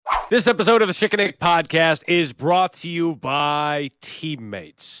This episode of the Schick and Nick podcast is brought to you by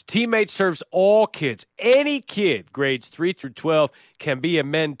Teammates. Teammates serves all kids. Any kid, grades 3 through 12, can be a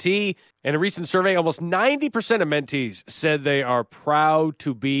mentee. In a recent survey, almost 90% of mentees said they are proud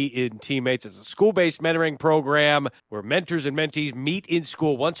to be in Teammates. It's a school-based mentoring program where mentors and mentees meet in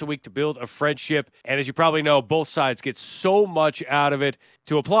school once a week to build a friendship. And as you probably know, both sides get so much out of it.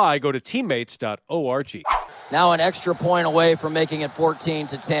 To apply, go to teammates.org. Now an extra point away from making it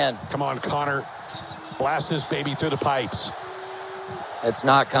 14-10. Come on, Connor. Blast this baby through the pipes. It's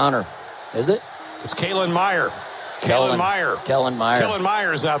not Connor, is it? It's Kalen Meyer. Kellen Meyer. Kellen Meyer. Kellen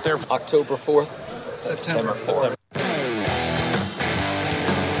Meyer's out there. October 4th. September 4th.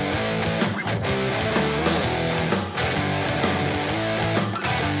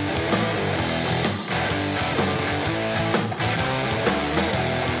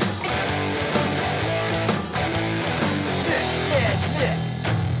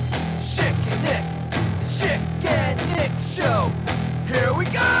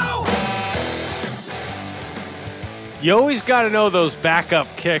 You always got to know those backup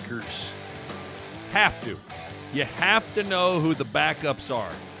kickers. Have to. You have to know who the backups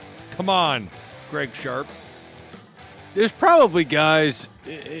are. Come on, Greg Sharp. There's probably guys,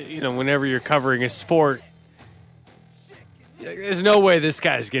 whenever you're covering a sport, there's no way this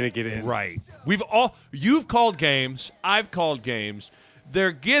guy's going to get in. Right. You've called games. I've called games.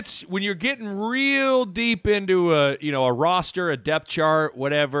 When you're getting real deep into a roster, a depth chart,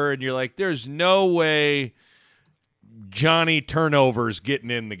 whatever, and you're like, there's no way Johnny Turnover's getting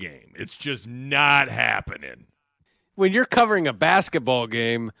in the game. It's just not happening. When you're covering a basketball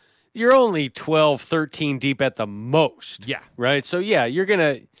game, you're only 12, 13 deep at the most. Yeah. Right? So, yeah, you're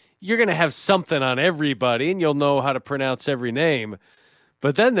going to have something on everybody, and you'll know how to pronounce every name.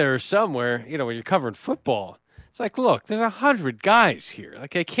 But then there's somewhere, when you're covering football, it's like, look, there's 100 guys here.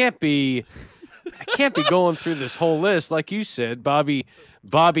 Like, I can't be going through this whole list. Like you said, Bobby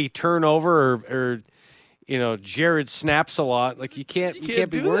Turnover or Jared snaps a lot. Like you can't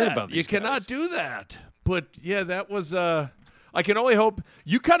be worried about these You cannot guys. do that. But yeah, that was I can only hope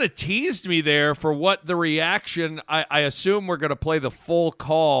you kind of teased me there for what the reaction. I assume we're going to play the full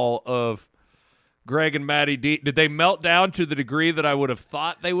call of Greg and Matty D. Did they melt down to the degree that I would have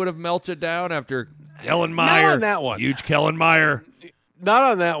thought they would have melted down after Kellen Meyer? Not on that one. Huge Kellen Meyer. Not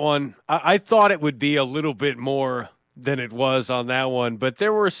on that one. I thought it would be a little bit more than it was on that one, but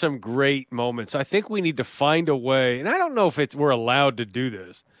there were some great moments. I think we need to find a way, and I don't know if we're allowed to do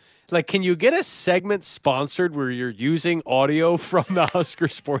this. Like, can you get a segment sponsored where you're using audio from the Husker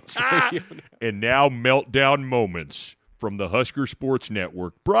Sports Radio? And now Meltdown Moments from the Husker Sports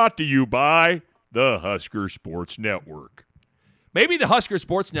Network, brought to you by the Husker Sports Network. Maybe the Husker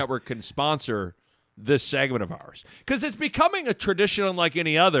Sports Network can sponsor this segment of ours, because it's becoming a tradition unlike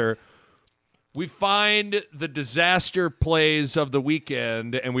any other. We find the disaster plays of the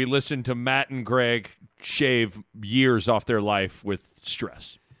weekend, and we listen to Matt and Greg shave years off their life with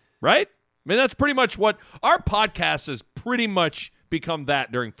stress, right? I mean, that's pretty much what our podcast has pretty much become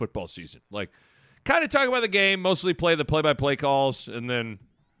that during football season. Like, kind of talk about the game, mostly play the play-by-play calls, and then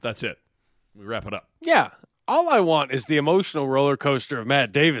that's it. We wrap it up. Yeah. All I want is the emotional roller coaster of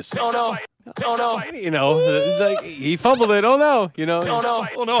Matt Davis. Oh, no. Oh, no. Like he fumbled it. Oh, no. Oh, no.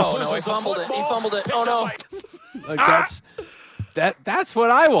 Oh, no. He fumbled it. Oh, no. Like that's what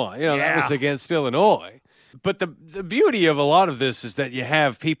I want. That was against Illinois. But the beauty of a lot of this is that you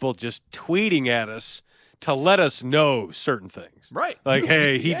have people just tweeting at us to let us know certain things. Right. Like,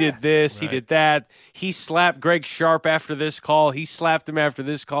 hey, he did this, he did that. He slapped Greg Sharp after this call. He slapped him after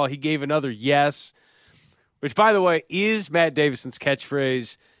this call. He gave another yes, which, by the way, is Matt Davison's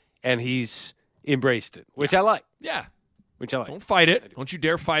catchphrase, and he's embraced it, which I like. Yeah. Which I like. Don't fight it. Don't you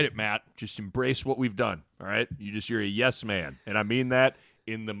dare fight it, Matt. Just embrace what we've done, all right? You're a yes man, and I mean that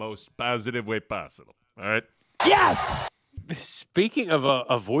in the most positive way possible, all right? Yes! Speaking of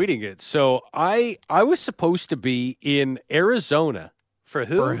avoiding it, so I was supposed to be in Arizona. For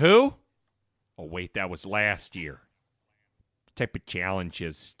who? For who? Oh, wait, that was last year. What type of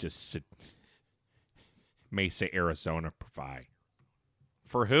challenges does Mesa, Arizona provide?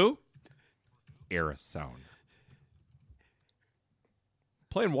 For who? Arizona.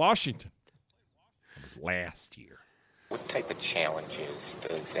 Playing Washington. That was last year. What type of challenges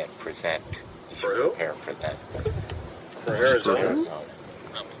does that present? You For should who? prepare for that. For Arizona?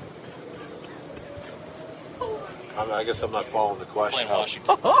 I guess I'm not following the question. Playing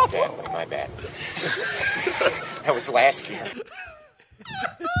Washington. Exactly, my bad. That was last year.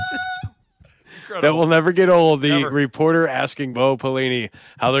 That will never get old. The Never. reporter asking Bo Pelini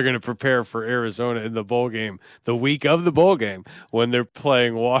how they're going to prepare for Arizona in the bowl game, the week of the bowl game, when they're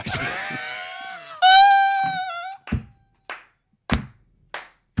playing Washington.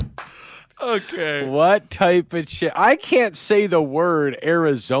 Okay. What type of shit? I can't say the word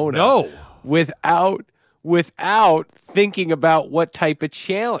Arizona No. without thinking about what type of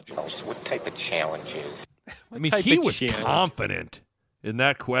challenge. What type of challenges? I mean, type he of was challenge? confident in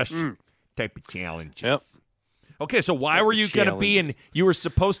that question. Type of challenges. Yep. Okay, so why were you going to be in? You were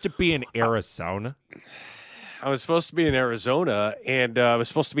supposed to be in Arizona. I was supposed to be in Arizona, and I was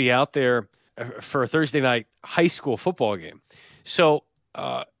supposed to be out there for a Thursday night high school football game. So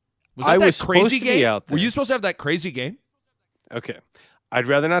Was I that was that crazy supposed to game? be out there. Were you supposed to have that crazy game? Okay, I'd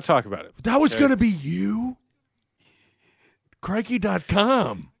rather not talk about it. That was Okay. going to be you.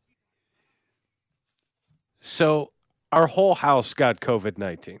 Crikey.com. So our whole house got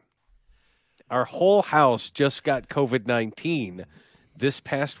COVID-19. Our whole house just got COVID-19 this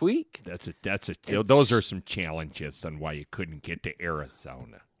past week. Those are some challenges on why you couldn't get to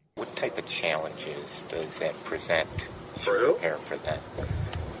Arizona. What type of challenges does that present For to who? prepare for that?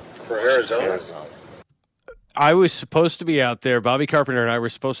 For Arizona? I was supposed to be out there. Bobby Carpenter and I were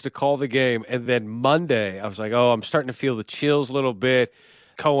supposed to call the game. And then Monday, I was like, oh, I'm starting to feel the chills a little bit.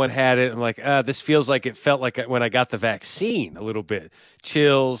 Cohen had it. I'm like, this feels like it felt like when I got the vaccine a little bit.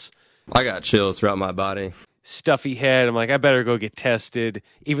 Chills, I got chills throughout my body. stuffy head. I'm like, I better go get tested,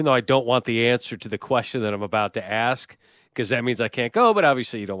 even though I don't want the answer to the question that I'm about to ask, because that means I can't go. But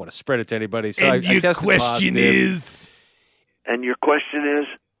obviously, you don't want to spread it to anybody. So I tested positive. is? And your question is?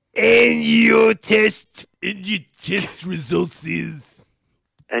 And your test results is?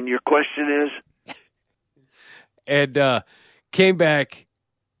 And your question is? And came back.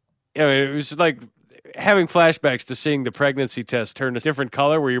 I mean, it was like having flashbacks to seeing the pregnancy test turn a different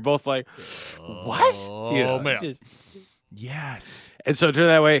color, where you're both like, "What?" Oh, man. Yes. And so turn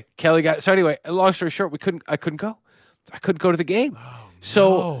that way. Kelly got. So anyway, long story short, I couldn't go. I couldn't go to the game.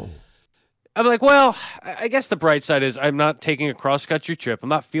 So I'm like, well, I guess the bright side is I'm not taking a cross country trip. I'm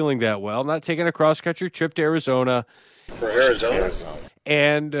not feeling that well. I'm not taking a cross country trip to Arizona. For Arizona?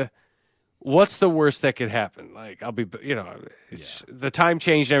 And what's the worst that could happen? Like, I'll be, it's the time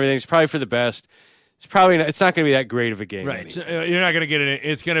changed and everything. It's probably for the best. It's probably not, it's not going to be that great of a game. Right. So, anyway. you're not going to get it.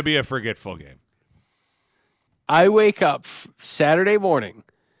 It's going to be a forgetful game. I wake up Saturday morning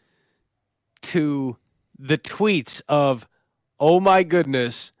to the tweets of, oh my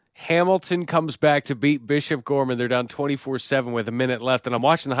goodness, Hamilton comes back to beat Bishop Gorman. They're down 24-7 with a minute left. And I'm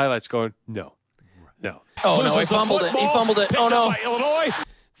watching the highlights going, no. Oh, no, he fumbled it. He fumbled it. Oh, no. Illinois.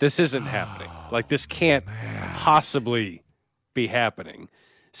 This isn't happening. Like, this can't possibly be happening.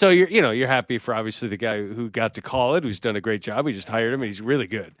 So you're happy for obviously the guy who got to call it, who's done a great job. We just hired him, and he's really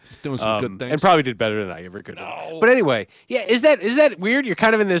good. He's doing some good things. and probably did better than I ever could have. But anyway, yeah, is that weird? You're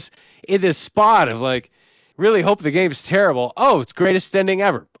kind of in this spot of like, really hope the game's terrible. Oh, it's greatest ending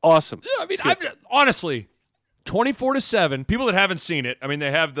ever. Awesome. I mean, honestly, 24-7. People that haven't seen it, I mean,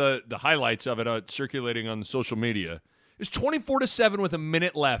 they have the highlights of it circulating on social media. It's 24-7 with a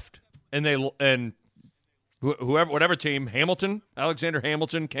minute left, and whatever team, Alexander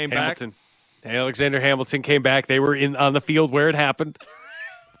Hamilton came back. Alexander Hamilton came back. They were on the field where it happened.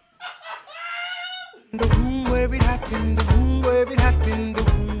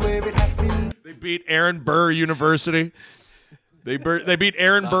 They beat Aaron Burr University. They beat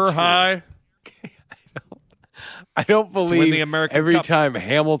Aaron Burr High. I don't believe the American every Cup. time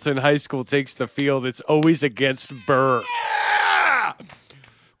Hamilton High School takes the field, it's always against Burr. Yeah!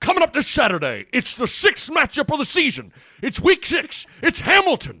 Coming up this Saturday, it's the 6th matchup of the season. It's week 6. It's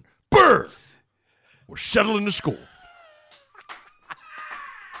Hamilton, Burr. We're settling the score.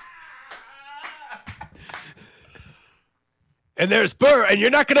 And there's Burr, and you're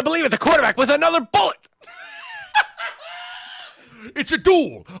not going to believe it, the quarterback with another bullet. It's a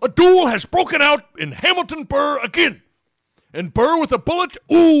duel. A duel has broken out in Hamilton Burr again. And Burr with a bullet,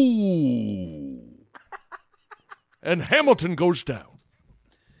 ooh. And Hamilton goes down.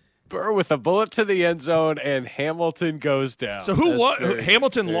 Burr with a bullet to the end zone, and Hamilton goes down. So who That's won? very-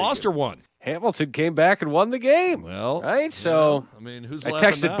 Hamilton very lost good. or won? Hamilton came back and won the game. Well, right? So I mean, who's I laughing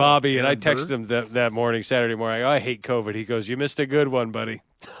texted now? Bobby, and I Aaron Burr? texted him that morning, Saturday morning. I hate COVID. He goes, you missed a good one, buddy.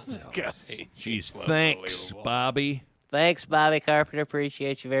 Jeez, thanks, Bobby. Thanks, Bobby Carpenter.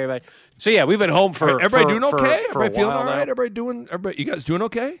 Appreciate you very much. So, yeah, we've been home for Everybody for- doing for- okay? for a Everybody feeling while all now. right? You guys doing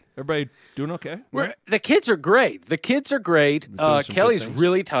okay? Everybody doing okay? The kids are great. The kids are great. doing some good Kelly's things.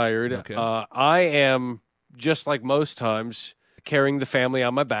 really tired. Okay. I am, just like most times, carrying the family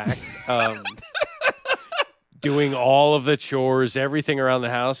on my back. doing all of the chores, everything around the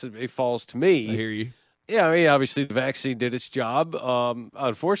house, it falls to me. I hear you. Yeah, I mean, obviously the vaccine did its job.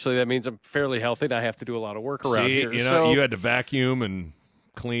 Unfortunately, that means I'm fairly healthy and I have to do a lot of work around here. You know, you had to vacuum and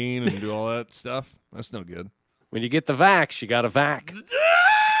clean and do all that stuff. That's no good. When you get the vax, you got to vac.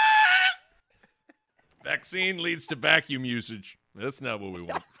 Vaccine leads to vacuum usage. That's not what we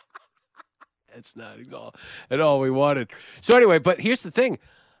want. That's not at all we wanted. So anyway, but here's the thing.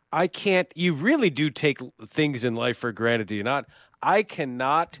 You really do take things in life for granted, do you not? I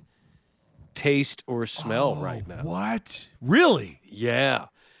cannot taste or smell right now. What? Really? Yeah.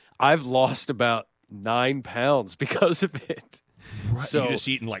 I've lost about 9 pounds because of it. Right. So You're just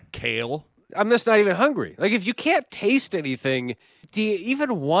eating like kale? I'm just not even hungry. Like, if you can't taste anything, do you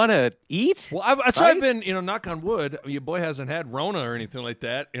even want to eat? Well, that's why I've been, knock on wood, your boy hasn't had Rona or anything like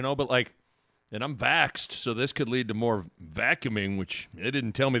that, but like, and I'm vaxxed, so this could lead to more vacuuming, which they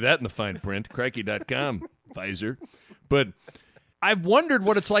didn't tell me that in the fine print. Crikey.com, Pfizer. But I've wondered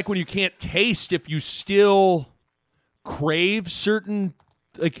what it's like when you can't taste, if you still crave certain,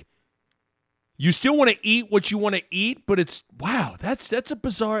 like, you still want to eat what you want to eat, but it's, wow, that's a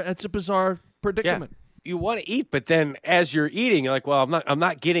bizarre predicament. Yeah. You want to eat, but then as you're eating, you're like, well, I'm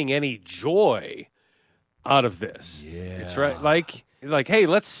not getting any joy out of this. Yeah. It's right. Like, hey,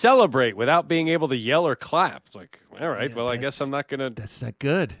 let's celebrate without being able to yell or clap. It's like, all right, well, I guess I'm not gonna. That's not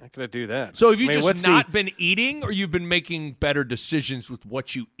good. Not gonna do that. So have you just not been eating, or you've been making better decisions with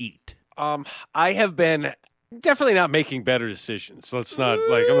what you eat? I have been definitely not making better decisions. Let's not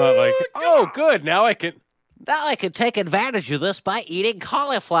I'm not like, oh, good, now I can take advantage of this by eating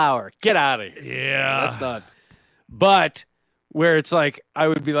cauliflower. Get out of here. Yeah, that's not. But where it's like, I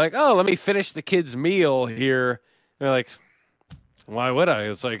would be like, oh, let me finish the kids' meal here. And they're like, why would I?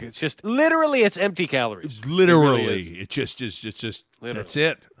 It's like, it's just literally, it's empty calories. Literally, it's just literally. That's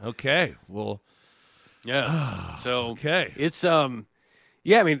it. Okay, well, yeah. So okay, it's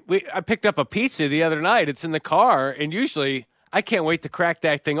yeah. I mean, I picked up a pizza the other night. It's in the car, and usually I can't wait to crack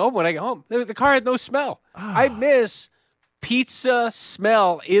that thing open when I get home. The car had no smell. I miss pizza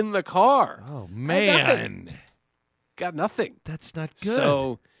smell in the car. Oh man, got nothing. That's not good.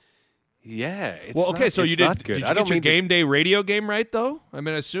 So. Yeah. It's well, okay. So you did you get your game day radio game right though? I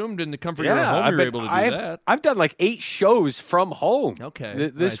mean, I assumed in the comfort of your home you were able to do that. I've done like 8 shows from home.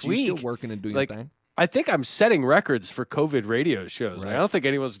 Okay, this so week. You're still working and doing your thing. I think I'm setting records for COVID radio shows. Right. I don't think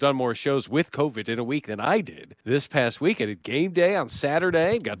anyone's done more shows with COVID in a week than I did this past week. I did game day on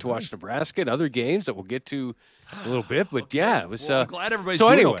Saturday. Got to watch Nebraska and other games that we'll get to a little bit. But yeah, it was. Well, I'm glad everybody's so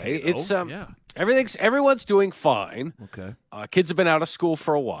doing anyway, okay, though. it's everyone's doing fine. Okay, kids have been out of school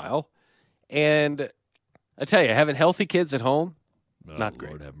for a while. And I tell you, having healthy kids at home, not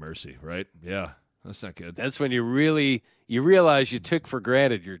great. Lord have mercy, right? Yeah, that's not good. That's when you realize you took for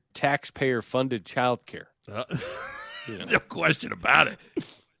granted your taxpayer-funded child care. No question about it.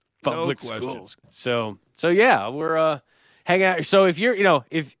 Public schools. So yeah, we're hanging out. So if you're,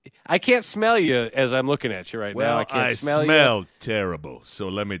 if I can't smell you as I'm looking at you right now, I can't smell you. I smell terrible. So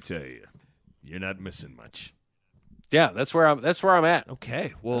let me tell you, you're not missing much. Yeah, that's where I'm at.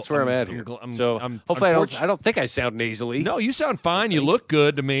 Okay, well, that's where I'm at here. Hopefully, I don't think I sound nasally. No, you sound fine. You look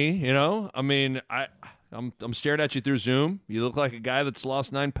good to me. I mean, I'm staring at you through Zoom. You look like a guy that's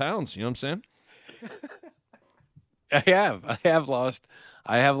lost 9 pounds. You know what I'm saying? I have lost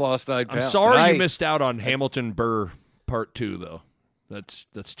 9 pounds. I'm sorry you missed out on Hamilton Burr Part 2, though.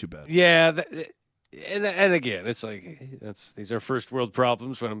 That's too bad. Yeah. And again, it's like these are first world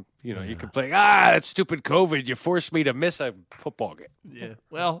problems when you complain, that stupid COVID, you forced me to miss a football game. Yeah.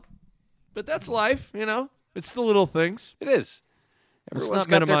 Well, but that's life, It's the little things. It is. Everyone's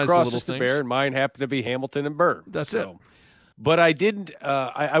got their crosses to bear, and mine happened to be Hamilton and Burr. That's it. But I didn't.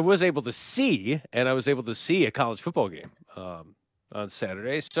 I was able to see a college football game on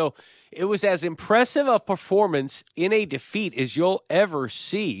Saturday. So it was as impressive a performance in a defeat as you'll ever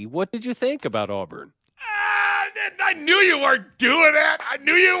see. What did you think about Auburn? I knew you weren't doing that. I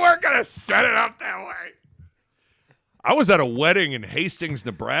knew you weren't going to set it up that way. I was at a wedding in Hastings,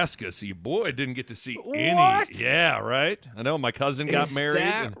 Nebraska, so your boy didn't get to see any. Yeah, right? I know my cousin got married.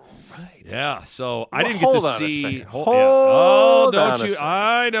 Right. Yeah, so I didn't get to see. Hold on don't you?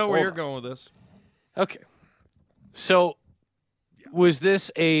 I know where you're going with this. Okay. So was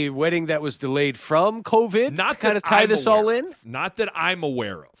this a wedding that was delayed from COVID? Not to kind of that tie I'm this aware all in? of. Not that I'm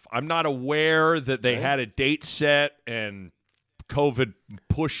aware of. I'm not aware that they had a date set and COVID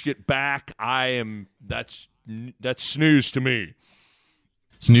pushed it back. That's snooze to me.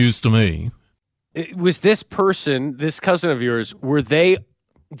 It's news to me. Was this person, this cousin of yours, were they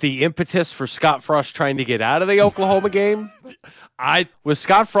the impetus for Scott Frost trying to get out of the Oklahoma game? Was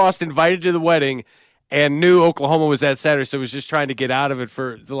Scott Frost invited to the wedding, and knew Oklahoma was that Saturday, so was just trying to get out of it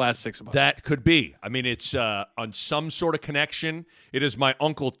for the last 6 months. That could be. I mean, it's on some sort of connection. It is my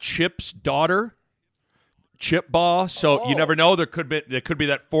Uncle Chip's daughter, Chip Baugh. So you never know. There could be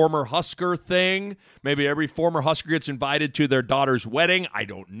that former Husker thing. Maybe every former Husker gets invited to their daughter's wedding. I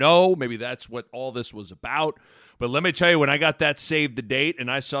don't know. Maybe that's what all this was about. But let me tell you, when I got that save the date and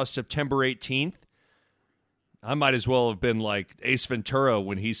I saw September 18th, I might as well have been like Ace Ventura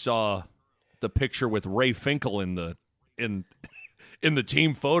when he saw the picture with Ray Finkel in the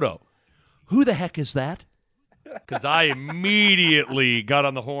team photo. Who the heck is that? Because I immediately got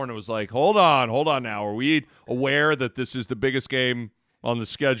on the horn and was like, hold on now. Are we aware that this is the biggest game on the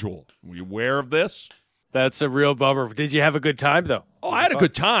schedule? Are we aware of this? That's a real bummer. Did you have a good time, though? Oh, I had a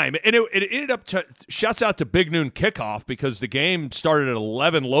good time. And it ended up shouts out to Big Noon Kickoff because the game started at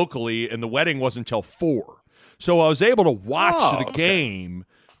 11 locally and the wedding wasn't until 4. So I was able to watch the game,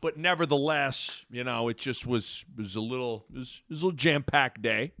 but nevertheless, it just was a little jam-packed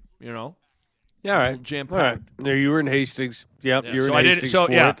day, Yeah, all right. Jam-packed. All right. No, you were in Hastings. Yep, Yeah, you were so in Hastings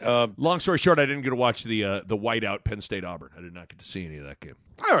for it. Long story short, I didn't get to watch the whiteout Penn State Auburn. I did not get to see any of that game.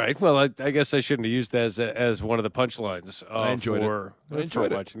 All right. Well, I guess I shouldn't have used that as one of the punchlines I enjoyed for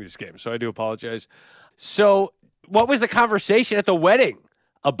it. watching these games. So I do apologize. So what was the conversation at the wedding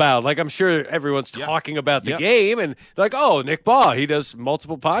about? Like, I'm sure everyone's talking about the game, and they're like, oh, Nick Baugh, he does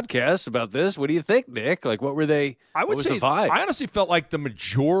multiple podcasts about this. What do you think, Nick? Like, what were they? I would say the vibe? I honestly felt like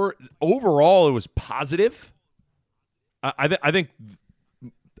overall it was positive. I think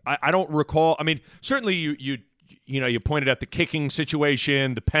I don't recall. I mean, certainly you pointed out the kicking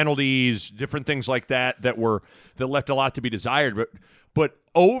situation, the penalties, different things like that left a lot to be desired. But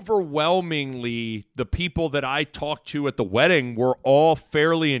overwhelmingly, the people that I talked to at the wedding were all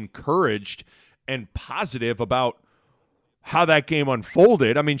fairly encouraged and positive about how that game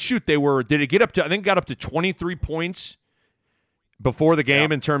unfolded. I mean, shoot, did it get up to, I think it got up to 23 points before the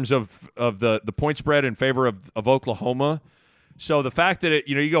game in terms of the point spread in favor of Oklahoma. So the fact that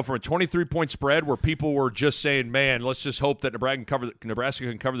you go from a 23-point spread where people were just saying, man, let's just hope that Nebraska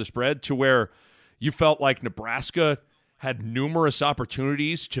can cover the spread, to where you felt like Nebraska had numerous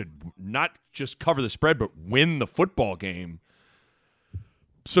opportunities to not just cover the spread but win the football game.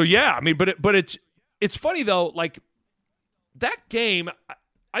 So yeah, I mean, but it's funny though, like that game,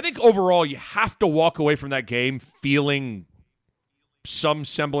 I think overall you have to walk away from that game feeling some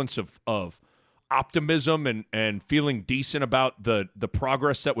semblance of optimism and feeling decent about the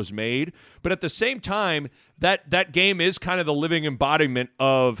progress that was made. But at the same time, that game is kind of the living embodiment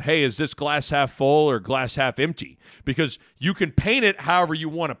of, hey, is this glass half full or glass half empty? Because you can paint it however you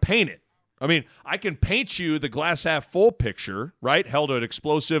want to paint it. I mean, I can paint you the glass half full picture, right? Held an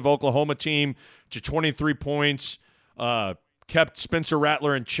explosive Oklahoma team to 23 points, kept Spencer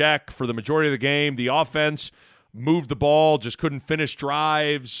Rattler in check for the majority of the game. The offense moved the ball, just couldn't finish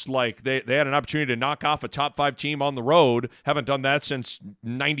drives. Like they had an opportunity to knock off a top 5 team on the road. Haven't done that since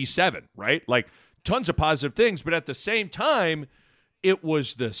 97, right? Like tons of positive things, but at the same time, it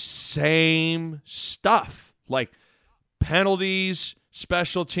was the same stuff. Like penalties,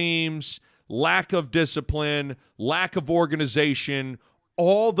 special teams, lack of discipline, lack of organization,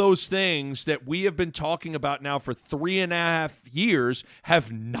 all those things that we have been talking about now for 3.5 years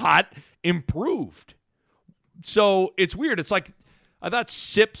have not improved. So it's weird. It's like, I thought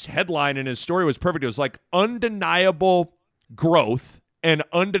Sip's headline in his story was perfect. It was like undeniable growth and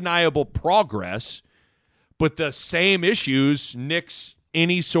undeniable progress, but the same issues nix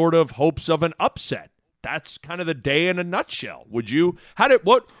any sort of hopes of an upset. That's kind of the day in a nutshell. What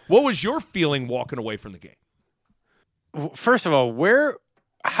was your feeling walking away from the game? First of all,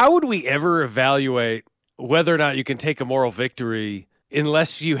 how would we ever evaluate whether or not you can take a moral victory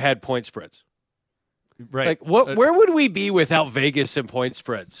unless you had point spreads? Right. Like, where would we be without Vegas and point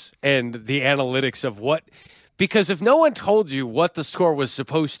spreads and the analytics of what? Because if no one told you what the score was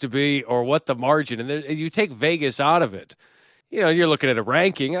supposed to be or what the margin, and you take Vegas out of it, you're looking at a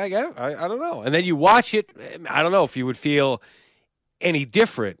ranking. I don't know. And then you watch it. I don't know if you would feel any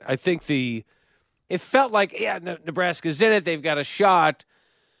different. I think it felt like, Nebraska's in it. They've got a shot.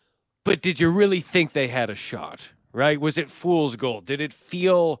 But did you really think they had a shot? Right? Was it fool's gold? Did it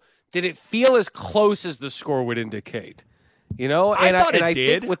feel as close as the score would indicate? I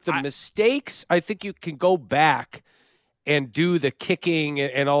think with the mistakes, I think you can go back and do the kicking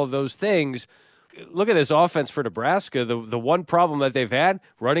and all of those things. Look at this offense for Nebraska. The one problem that they've had,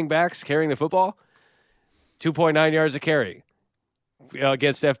 running backs carrying the football, 2.9 yards a carry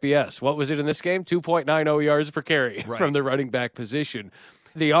against FBS. What was it in this game? 2.90 yards per carry from the running back position.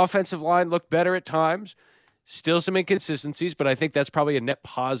 The offensive line looked better at times. Still some inconsistencies, but I think that's probably a net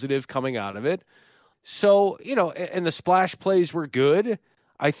positive coming out of it. So, and the splash plays were good.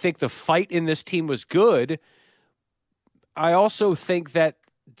 I think the fight in this team was good. I also think that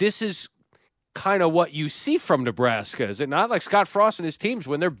this is kind of what you see from Nebraska. Is it not? Like Scott Frost and his teams,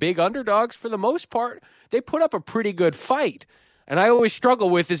 when they're big underdogs, for the most part, they put up a pretty good fight. And I always struggle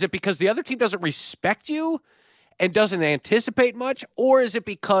with, is it because the other team doesn't respect you and doesn't anticipate much, or is it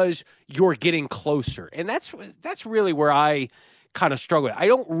because you're getting closer? And that's really where I kind of struggle. I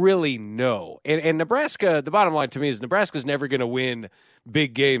don't really know. And Nebraska, the bottom line to me is Nebraska's never going to win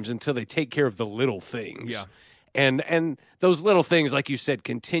big games until they take care of the little things. Yeah. And those little things, like you said,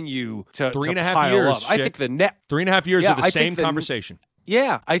 continue to 3.5 pile years. up. I think the net 3.5 years Yeah, of the I same think the- conversation.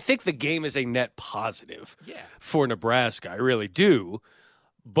 Yeah, I think the game is a net positive for Nebraska. I really do.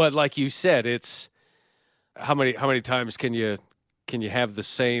 But like you said, it's how many times can you have the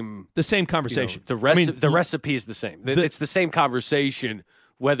same conversation? The recipe is the same. It's the same conversation.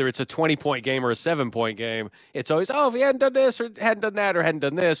 Whether it's a 20-point game or a 7-point game, it's always, if you hadn't done this or hadn't done that or hadn't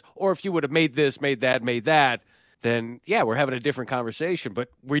done this, or if you would have made this, made that, then, we're having a different conversation. But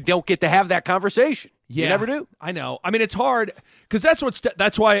we don't get to have that conversation. Yeah, you never do. I know. I mean, it's hard because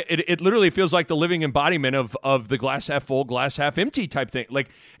that's why it literally feels like the living embodiment of the glass half full, glass half empty type thing. Like,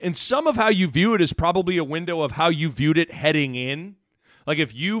 and some of how you view it is probably a window of how you viewed it heading in. Like,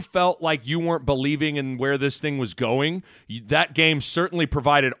 if you felt like you weren't believing in where this thing was going, that game certainly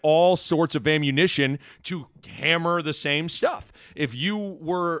provided all sorts of ammunition to hammer the same stuff. If you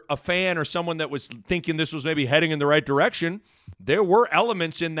were a fan or someone that was thinking this was maybe heading in the right direction, there were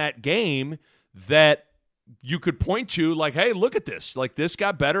elements in that game that you could point to, like, hey, look at this. Like, this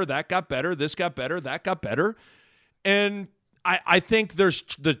got better, that got better, this got better, that got better. And I think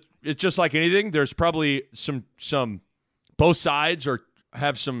it's just like anything. There's probably some both sides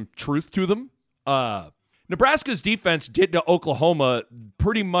have some truth to them. Nebraska's defense did to Oklahoma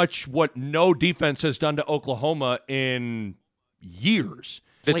pretty much what no defense has done to Oklahoma in years.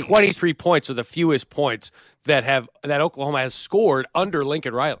 The 23 points are the fewest points that Oklahoma has scored under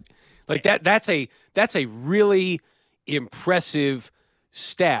Lincoln Riley. Like that's a really impressive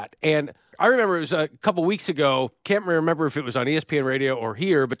stat. And I remember it was a couple weeks ago, can't remember if it was on ESPN radio or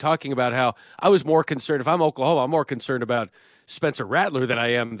here, but talking about how I was more concerned, if I'm Oklahoma, I'm more concerned about Spencer Rattler than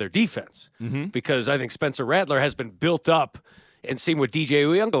I am their defense. Mm-hmm. Because I think Spencer Rattler has been built up, and same with DJ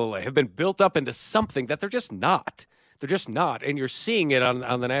Uiagalelei, have been built up into something that they're just not. They're just not, and you're seeing it on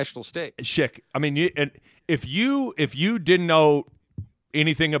the national stage. Schick, I mean, if you didn't know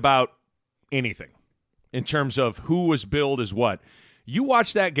anything about anything in terms of who was billed as what, you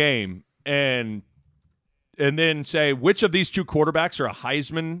watch that game and then say which of these two quarterbacks are a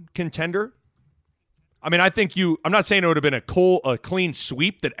Heisman contender. I mean, I'm not saying it would have been a clean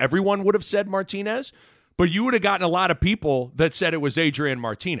sweep that everyone would have said Martinez, but you would have gotten a lot of people that said it was Adrian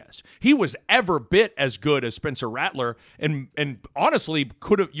Martinez. He was ever bit as good as Spencer Rattler, and honestly,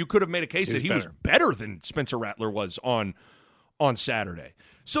 you could have made a case that he was better than Spencer Rattler was on Saturday.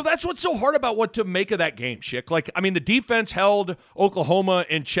 So that's what's so hard about what to make of that game, Schick. Like, I mean, the defense held Oklahoma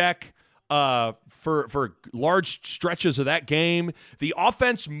in check for large stretches of that game. The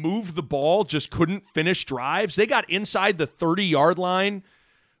offense moved the ball, just couldn't finish drives. They got inside the 30-yard line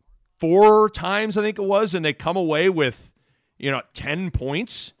 4 times, I think it was, and they come away with 10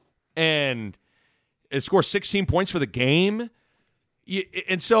 points and it scores 16 points for the game.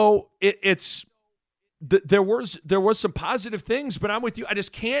 And so it's there was some positive things, but I'm with you. I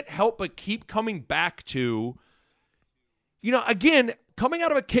just can't help but keep coming back to, again, coming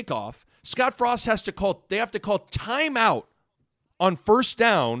out of a kickoff, Scott Frost have to call timeout on first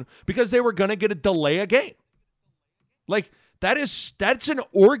down because they were going to get a delay a game. Like, that's an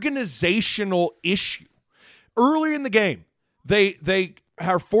organizational issue. Early in the game, they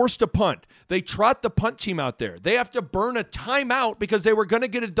are forced to punt. They trot the punt team out there. They have to burn a timeout because they were going to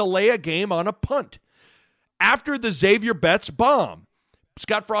get a delay a game on a punt. After the Xavier Betts bomb,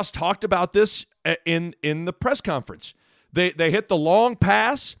 Scott Frost talked about this in the press conference. They hit the long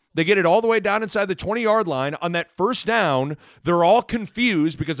pass. They get it all the way down inside the 20-yard line. On that first down, they're all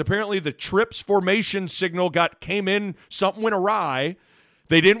confused because apparently the trips formation signal came in, something went awry.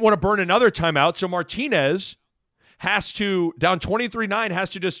 They didn't want to burn another timeout, so Martinez has to, down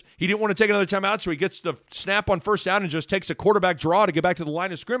 23-9, he didn't want to take another timeout, so he gets the snap on first down and just takes a quarterback draw to get back to the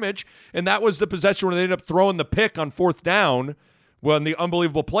line of scrimmage, and that was the possession where they ended up throwing the pick on fourth down, in the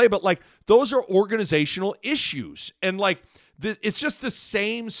unbelievable play. But, those are organizational issues, and, it's just the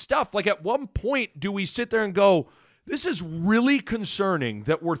same stuff. Like, at one point, do we sit there and go, this is really concerning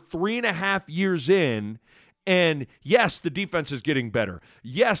that we're 3.5 years in, and yes, the defense is getting better.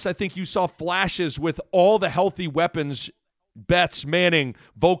 Yes, I think you saw flashes with all the healthy weapons, Betts, Manning,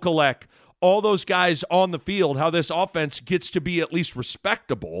 Vokalek, all those guys on the field, how this offense gets to be at least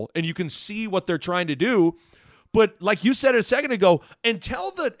respectable, and you can see what they're trying to do. But like you said a second ago,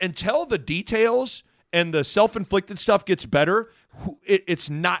 until the details and the self-inflicted stuff gets better, it's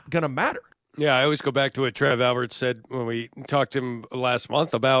not going to matter. Yeah, I always go back to what Trev Alberts said when we talked to him last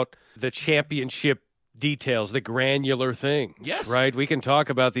month about the championship details, the granular things. Yes. Right? We can talk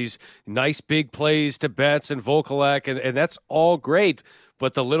about these nice big plays to Betts and Vokalek, and that's all great.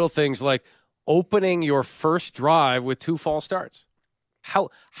 But the little things like opening your first drive with 2 false starts. How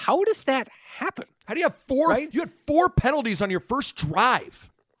does that happen? How do you have 4? Right? You had 4 penalties on your first drive.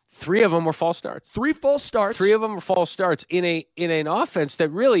 3 of them were false starts. 3 false starts. 3 of them were false starts in an offense that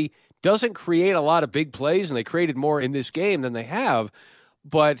really doesn't create a lot of big plays, and they created more in this game than they have.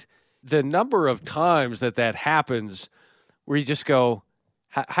 But the number of times that happens where you just go,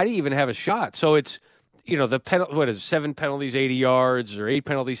 how do you even have a shot? So it's, the 7 penalties, 80 yards, or 8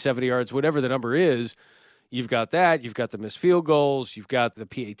 penalties, 70 yards, whatever the number is. You've got that. You've got the missed field goals. You've got the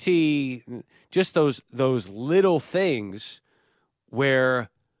PAT. Just those little things where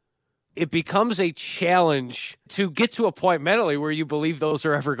it becomes a challenge to get to a point mentally where you believe those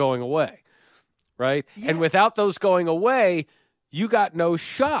are ever going away, right? Yeah. And without those going away, you got no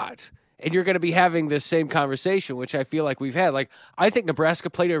shot. And you're going to be having this same conversation, which I feel like we've had. Like, I think Nebraska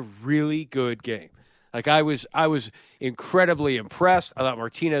played a really good game. Like, I was incredibly impressed. I thought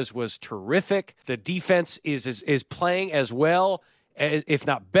Martinez was terrific. The defense is playing as well, if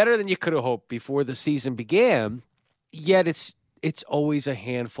not better than you could have hoped before the season began. Yet it's always a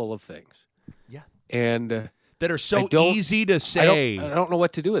handful of things. Yeah. And that are so easy to say. I don't know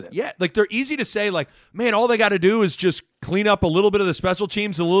what to do with it. Yeah, like they're easy to say, like, man, all they got to do is just clean up a little bit of the special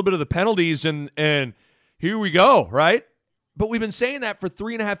teams, a little bit of the penalties, and here we go, right? But we've been saying that for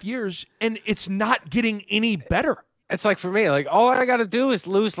 3.5 years, and it's not getting any better. It's like, for me, like, all I got to do is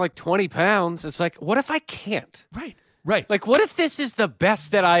lose like 20 pounds. It's like, what if I can't? Right. Like, what if this is the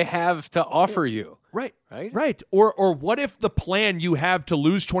best that I have to offer you? Right. Or what if the plan you have to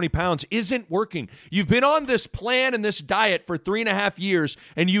lose 20 pounds isn't working? You've been on this plan and this diet for 3.5 years,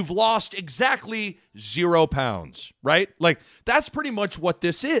 and you've lost exactly 0 pounds, right? Like, that's pretty much what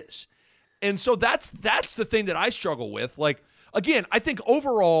this is. And so that's the thing that I struggle with. Like, again, I think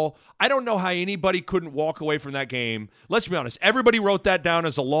overall, I don't know how anybody couldn't walk away from that game. Let's be honest. Everybody wrote that down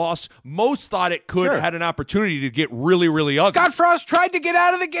as a loss. Most thought it could have had an opportunity to get really, really ugly. Scott Frost tried to get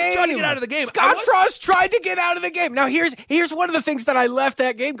out of the game. Scott Frost tried to get out of the game. Now, here's one of the things that I left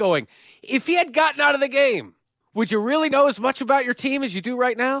that game going. If he had gotten out of the game, would you really know as much about your team as you do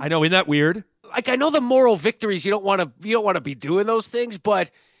right now? I know. Isn't that weird? Like, I know the moral victories. You don't want to be doing those things, but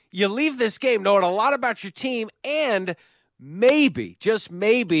you leave this game knowing a lot about your team, and maybe, just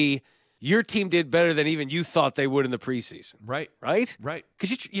maybe, your team did better than even you thought they would in the preseason. Right.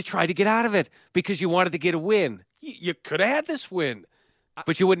 Because you tried to get out of it because you wanted to get a win. You could have had this win,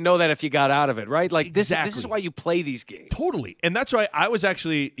 but you wouldn't know that if you got out of it, right? Like, this is why you play these games. Totally. And that's why I was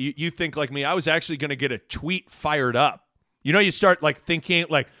actually, you think like me, I was actually going to get a tweet fired up. You start like thinking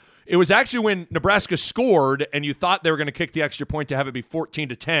like, it was actually when Nebraska scored and you thought they were going to kick the extra point to have it be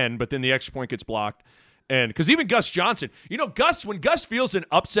 14-10, but then the extra point gets blocked. And because even Gus Johnson, when Gus feels an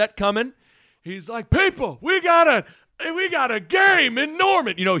upset coming, he's like, people, we got a game in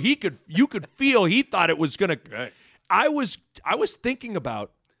Norman. You could feel he thought it was going to. Right. I was thinking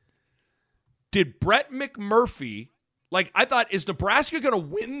about, did Brett McMurphy, like, I thought, is Nebraska going to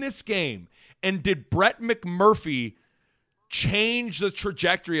win this game? And did Brett McMurphy change the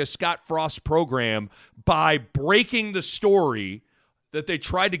trajectory of Scott Frost's program by breaking the story that they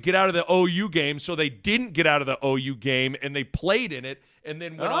tried to get out of the OU game, so they didn't get out of the OU game, and they played in it, and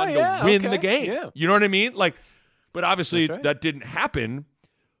then went on to win the game. Yeah. You know what I mean? Like, but obviously that didn't happen.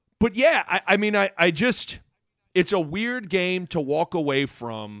 But yeah, I just, it's a weird game to walk away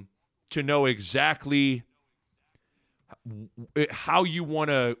from, to know exactly how you want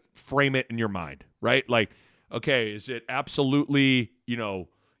to frame it in your mind, right? Like, okay, is it absolutely,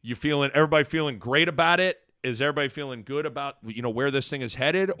 everybody feeling great about it? Is everybody feeling good about, where this thing is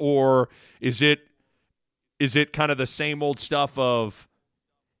headed? Or is it kind of the same old stuff of,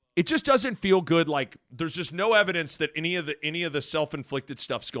 it just doesn't feel good. Like, there's just no evidence that any of the self-inflicted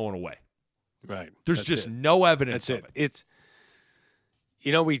stuff's going away. Right. There's just no evidence of it. It's,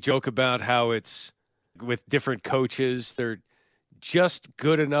 we joke about how it's with different coaches, they're just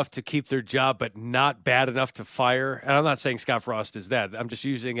good enough to keep their job, but not bad enough to fire. And I'm not saying Scott Frost is that. I'm just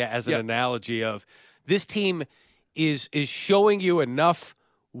using it as an analogy of, this team is showing you enough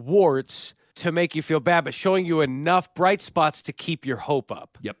warts to make you feel bad, but showing you enough bright spots to keep your hope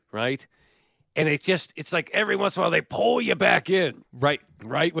up. Yep. Right? And it's like every once in a while they pull you back in. Right.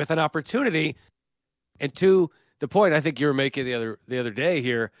 Right, with an opportunity. And to the point I think you were making the other day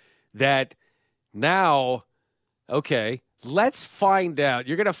here, that now, okay, let's find out.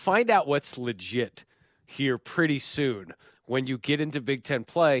 You're going to find out what's legit here pretty soon when you get into Big Ten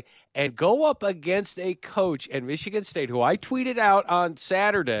play and go up against a coach at Michigan State who I tweeted out on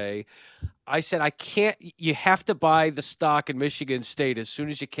Saturday. I said, you have to buy the stock in Michigan State as soon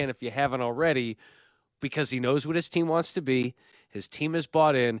as you can if you haven't already, because he knows what his team wants to be. His team is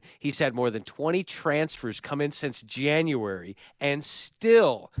bought in. He's had more than 20 transfers come in since January and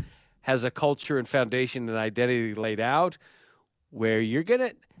still has a culture and foundation and identity laid out where you're going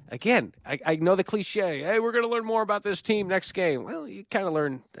to, again, I know the cliche, hey, we're going to learn more about this team next game. Well, you kind of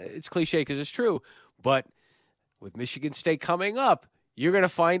learn, it's cliche because it's true. But with Michigan State coming up, you're going to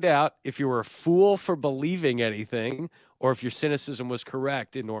find out if you were a fool for believing anything or if your cynicism was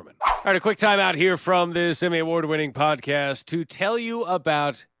correct in Norman. All right, a quick time out here from this Emmy Award-winning podcast to tell you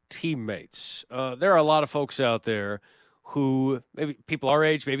about Teammates. There are a lot of folks out there who, maybe people our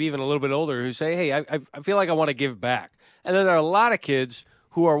age, maybe even a little bit older, who say, hey, I feel like I want to give back. And then there are a lot of kids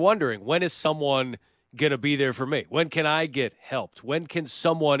who are wondering, when is someone going to be there for me? When can I get helped? When can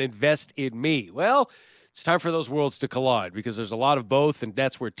someone invest in me? Well, it's time for those worlds to collide because there's a lot of both, and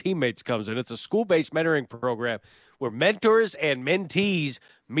that's where Teammates comes in. It's a school-based mentoring program where mentors and mentees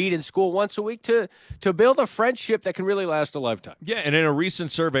meet in school once a week to build a friendship that can really last a lifetime. Yeah, and in a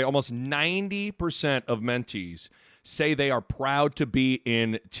recent survey, almost 90% of mentees say they are proud to be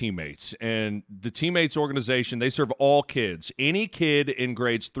in Teammates. And the Teammates organization, they serve all kids. Any kid in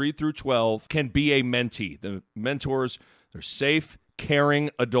grades 3 through 12 can be a mentee. The mentors, they're safe,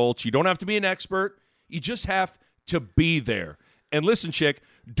 caring adults. You don't have to be an expert. You just have to be there. And listen, Chick,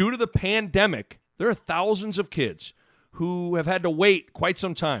 due to the pandemic, there are thousands of kids who have had to wait quite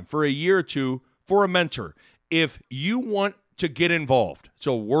some time for a year or two for a mentor. If you want to get involved, it's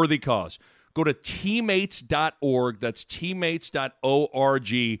a worthy cause. Go to teammates.org. That's teammates.org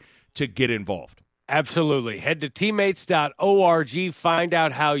to get involved. Absolutely. Head to teammates.org. Find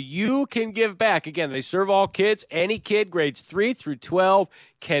out how you can give back. Again, they serve all kids. Any kid grades 3 through 12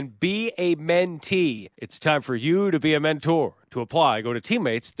 can be a mentee. It's time for you to be a mentor. To apply, go to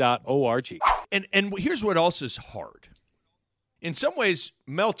teammates.org. And here's what else is hard. In some ways,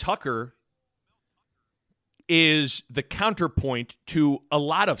 Mel Tucker is the counterpoint to a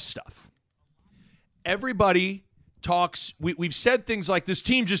lot of stuff. Everybody talks, we've said things like this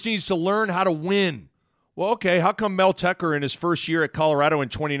team just needs to learn how to win. Well, okay, how come Mel Tucker in his first year at Colorado in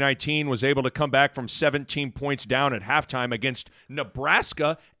 2019 was able to come back from 17 points down at halftime against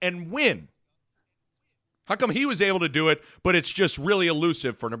Nebraska and win? How come he was able to do it, but it's just really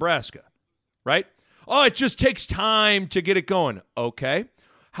elusive for Nebraska, right? Oh, it just takes time to get it going. Okay.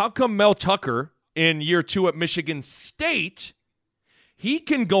 How come Mel Tucker in year 2 at Michigan State, he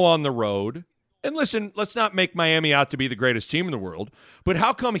can go on the road? And listen, let's not make Miami out to be the greatest team in the world, but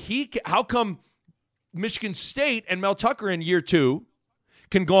how come Michigan State and Mel Tucker in year 2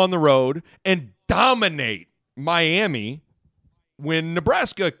 can go on the road and dominate Miami when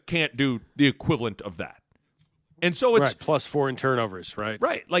Nebraska can't do the equivalent of that? And so it's right, plus 4 in turnovers, right?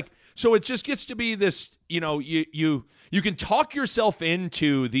 Right. Like, so it just gets to be this, you can talk yourself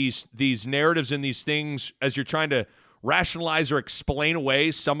into these narratives and these things as you're trying to rationalize or explain away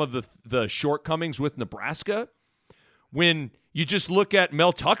some of the shortcomings with Nebraska. When you just look at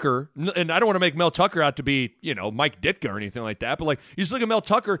Mel Tucker, and I don't want to make Mel Tucker out to be, Mike Ditka or anything like that, but like you just look at Mel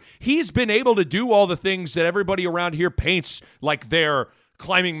Tucker, he's been able to do all the things that everybody around here paints like they're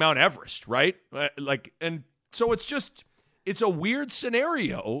climbing Mount Everest, right? And so it's a weird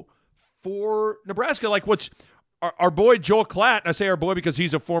scenario for Nebraska. Like what's our boy Joel Klatt, and I say our boy because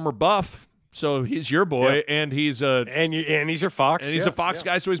he's a former Buff, so he's your boy, yep. and he's and he's your Fox, and he's a Fox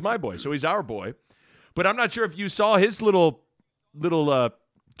guy, so he's my boy, so he's our boy. But I'm not sure if you saw his little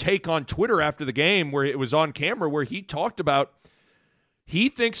take on Twitter after the game where it was on camera where he talked about he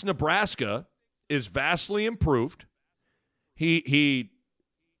thinks Nebraska is vastly improved. He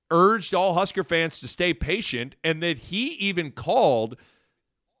urged all Husker fans to stay patient, and that he even called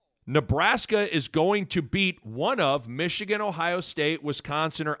Nebraska is going to beat one of Michigan, Ohio State,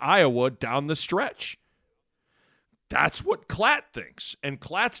 Wisconsin, or Iowa down the stretch. That's what Klatt thinks. And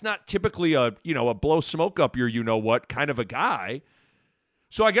Klatt's not typically a blow smoke up your you-know-what kind of a guy.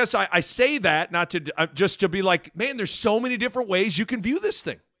 So I guess I say that not to just to be like, man, there's so many different ways you can view this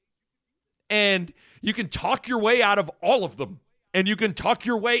thing. And you can talk your way out of all of them. And you can talk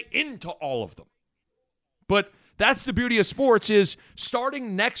your way into all of them. But that's the beauty of sports is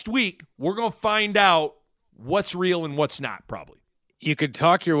starting next week, we're going to find out what's real and what's not, probably. You could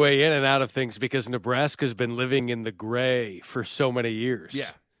talk your way in and out of things because Nebraska's been living in the gray for so many years.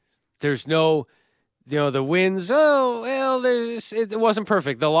 Yeah. There's no, the wins, it wasn't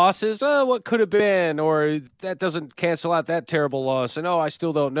perfect. The losses, what could have been, or that doesn't cancel out that terrible loss. And, I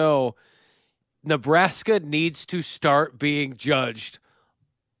still don't know. Nebraska needs to start being judged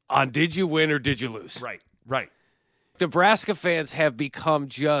on did you win or did you lose? Right. Nebraska fans have become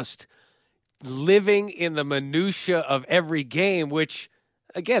just living in the minutia of every game, which,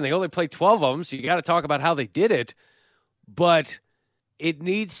 again, they only played 12 of them, so you got to talk about how they did it. But it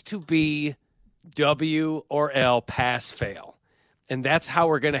needs to be W or L, pass, fail. And that's how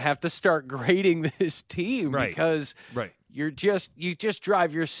we're going to have to start grading this team because you just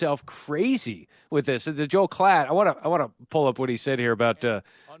drive yourself crazy with this. And the Joe Klatt, I want to pull up what he said here about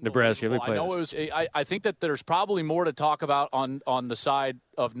Nebraska. Let me play this. I think that there's probably more to talk about on the side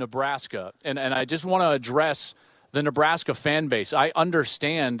of Nebraska, and I just want to address the Nebraska fan base. I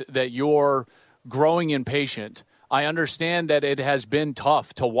understand that you're growing impatient. I understand that it has been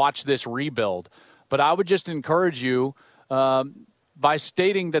tough to watch this rebuild, but I would just encourage you by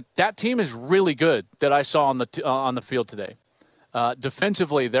stating that team is really good that I saw on the field today.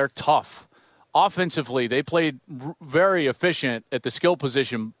 Defensively, they're tough. Offensively, they played very efficient at the skill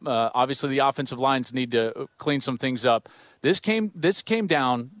position. Obviously, the offensive lines need to clean some things up. This came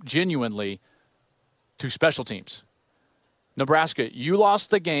down genuinely to special teams. Nebraska, you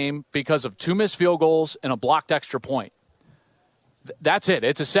lost the game because of 2 missed field goals and a blocked extra point. That's it.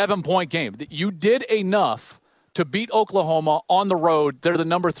 It's a 7-point game. You did enough to beat Oklahoma on the road. They're the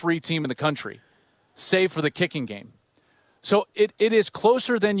number 3 team in the country, save for the kicking game. So it is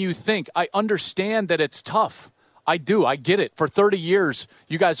closer than you think. I understand that it's tough. I do. I get it. For 30 years,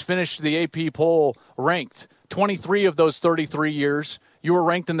 you guys finished the AP poll ranked. 23 of those 33 years, you were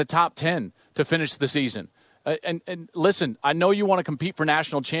ranked in the top 10 to finish the season. And listen, I know you want to compete for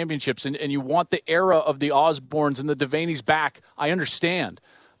national championships and you want the era of the Osbornes and the Devaney's back. I understand.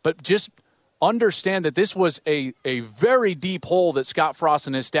 But just understand that this was a very deep hole that Scott Frost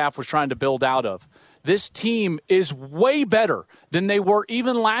and his staff was trying to build out of. This team is way better than they were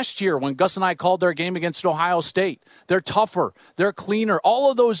even last year when Gus and I called their game against Ohio State. They're tougher. They're cleaner. All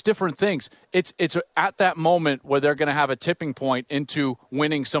of those different things. It's at that moment where they're going to have a tipping point into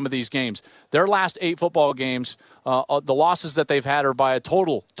winning some of these games. Their last 8 football games, the losses that they've had are by a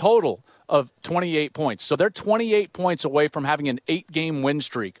total of 28 points. So they're 28 points away from having an 8-game win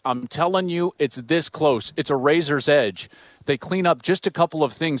streak. I'm telling you, it's this close. It's a razor's edge. They clean up just a couple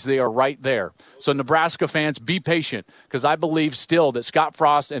of things, they are right there. So Nebraska fans, be patient, because I believe still that Scott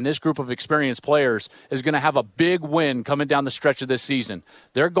Frost and this group of experienced players is going to have a big win coming down the stretch of this season.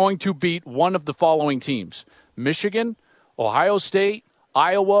 They're going to beat one of the following teams: Michigan, Ohio State,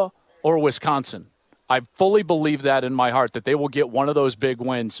 Iowa, or Wisconsin. I fully believe that in my heart, that they will get one of those big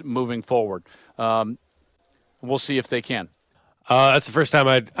wins moving forward. We'll see if they can. That's the first time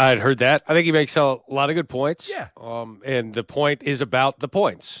I'd heard that. I think he makes a lot of good points. Yeah. And the point is about the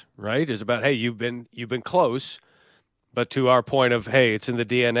points, right? Is about, hey, you've been close, but to our point of, hey, it's in the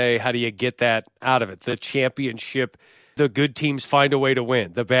DNA. How do you get that out of it? The championship, the good teams find a way to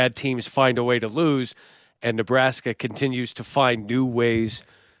win. The bad teams find a way to lose, and Nebraska continues to find new ways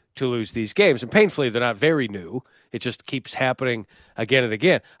to lose these games. And painfully, they're not very new. It just keeps happening again and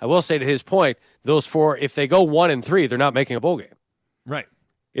again. I will say, to his point, those 4, if they go 1-3, they're not making a bowl game. Right.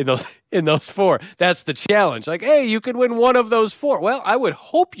 In those 4. That's the challenge. Like, hey, you could win one of those 4. Well, I would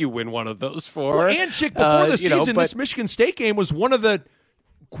hope you win one of those 4. Well, and Chick, before the season, this Michigan State game was one of the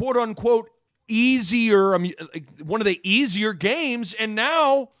quote-unquote easier, one of the easier games. And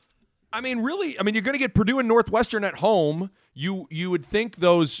now, really, you're going to get Purdue and Northwestern at home. You would think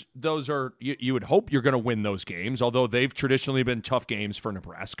those are, you would hope you're going to win those games, although they've traditionally been tough games for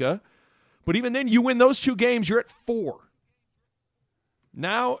Nebraska. But even then, you win those 2 games, you're at 4.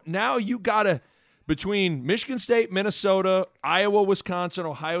 Now you got to, between Michigan State, Minnesota, Iowa, Wisconsin,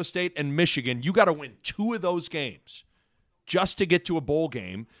 Ohio State, and Michigan, you got to win 2 of those games just to get to a bowl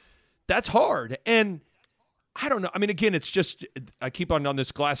game. That's hard. And I don't know. Again, it's just, I keep on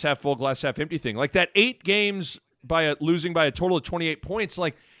this glass half full, glass half empty thing. Like that 8 games losing by a total of 28 points,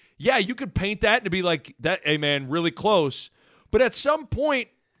 like, yeah, you could paint that and be like, that, hey, man, really close. But at some point,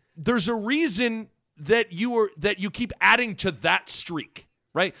 there's a reason that you keep adding to that streak,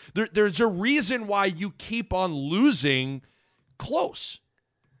 right? There's a reason why you keep on losing close.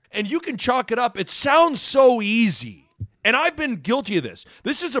 And you can chalk it up. It sounds so easy. And I've been guilty of this.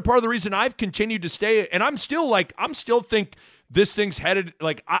 This is a part of the reason I've continued to stay. And I'm still think this thing's headed,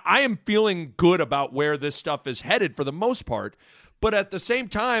 like, I am feeling good about where this stuff is headed for the most part. But at the same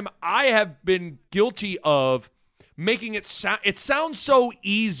time, I have been guilty of making it sounds so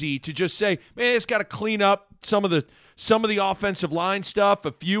easy to just say, man, it's got to clean up some of the offensive line stuff,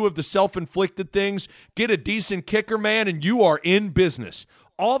 a few of the self-inflicted things, get a decent kicker, man, and you are in business.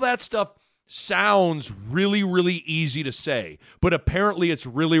 All that stuff sounds really, really easy to say, but apparently it's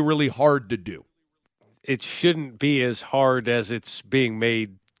really, really hard to do. It shouldn't be as hard as it's being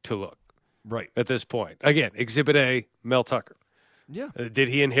made to look. Right. At this point. Again, Exhibit A, Mel Tucker. Yeah. Did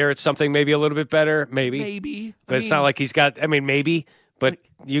he inherit something maybe a little bit better? Maybe. But it's not like he's got, maybe, but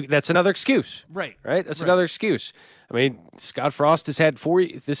that's another excuse. Right. That's another excuse. I mean, Scott Frost has had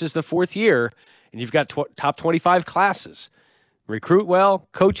this is the fourth year, and you've got top 25 classes. Recruit well,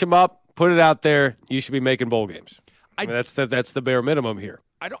 coach them up, put it out there. You should be making bowl games. That's the bare minimum here.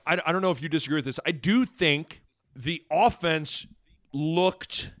 I don't know if you disagree with this. I do think the offense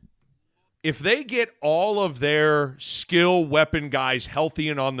looked, if they get all of their skill weapon guys healthy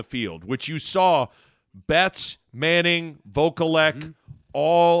and on the field, which you saw Betts, Manning, Vokalek,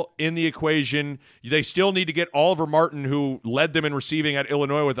 all in the equation. They still need to get Oliver Martin, who led them in receiving at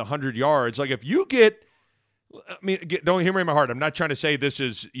Illinois with 100 yards. Like, if you get, don't hear me in my heart. I'm not trying to say this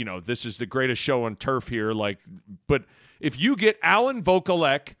is the greatest show on turf here. But if you get Allen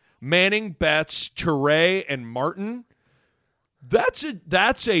Vokalek, Manning, Betts, Teray, and Martin, that's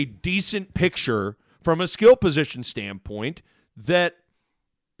a decent picture from a skill position standpoint. That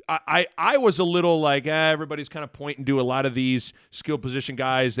I was a little like, everybody's kind of pointing to a lot of these skill position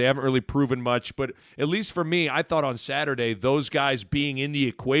guys. They haven't really proven much, but at least for me, I thought on Saturday those guys being in the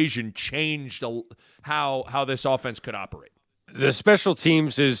equation changed how this offense could operate. The special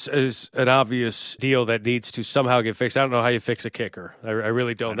teams is an obvious deal that needs to somehow get fixed. I don't know how you fix a kicker. I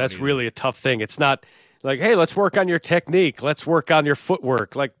really don't. That's really a tough thing. It's not like, hey, let's work on your technique. Let's work on your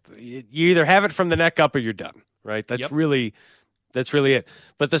footwork. Like, you either have it from the neck up or you're done, right? That's really it.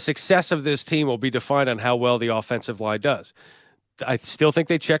 But the success of this team will be defined on how well the offensive line does. I still think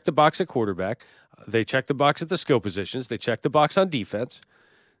they check the box at quarterback. They check the box at the skill positions. They check the box on defense.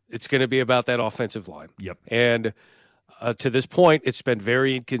 It's going to be about that offensive line. Yep. And to this point, it's been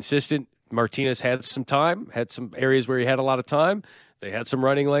very inconsistent. Martinez had some time, had some areas where he had a lot of time. They had some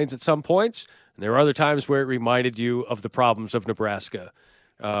running lanes at some points. And there were other times where it reminded you of the problems of Nebraska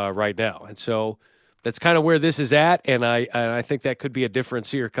right now. And so that's kind of where this is at, and I think that could be a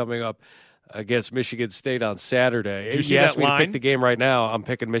difference here coming up against Michigan State on Saturday. Did you see you asked that me line? to pick the game right now. I'm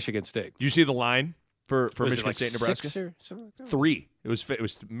picking Michigan State. Do you see the line for Michigan State, Nebraska? 6 or something like that? 3. It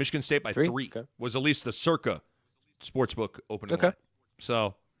was Michigan State by 3. Okay. Was at least the Circa Sportsbook opening Okay. line.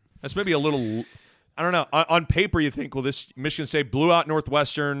 So that's maybe a little, I don't know. On paper, you think, well, this Michigan State blew out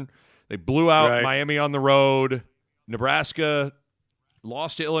Northwestern. They blew out Miami on the road. Nebraska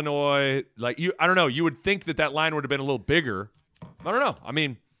lost to Illinois. I don't know. You would think that line would have been a little bigger. I don't know. I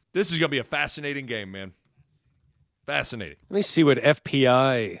mean, this is going to be a fascinating game, man. Fascinating. Let me see what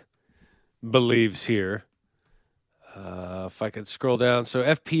FPI believes here. If I could scroll down. So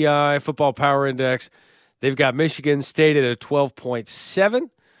FPI, Football Power Index, they've got Michigan State at a 12.7,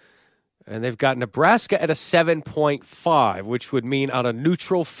 and they've got Nebraska at a 7.5, which would mean on a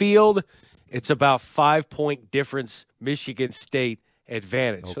neutral field, it's about 5-point difference Michigan State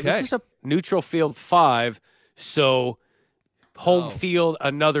advantage. Okay. So this is a neutral field 5, so home field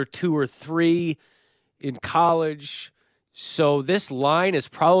another 2 or 3 in college. So this line is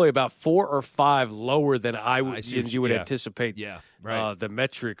probably about 4 or 5 lower than you would anticipate. Yeah, right. The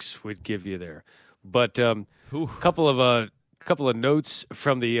metrics would give you there. But a couple of notes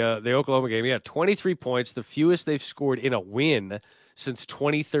from the Oklahoma game. Yeah, 23 points, the fewest they've scored in a win since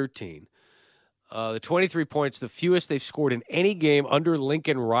 2013. The 23 points, the fewest they've scored in any game under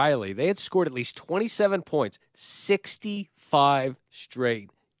Lincoln Riley. They had scored at least 27 points, 65 straight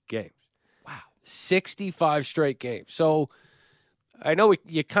games. Wow. 65 straight games. So I know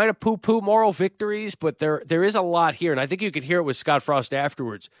you kind of poo-poo moral victories, but there is a lot here. And I think you could hear it with Scott Frost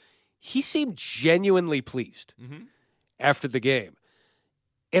afterwards. He seemed genuinely pleased after the game.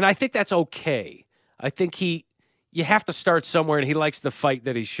 And I think that's okay. I think you have to start somewhere, and he likes the fight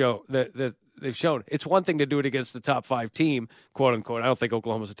that that they've shown. It's one thing to do it against the top 5 team, quote unquote. I don't think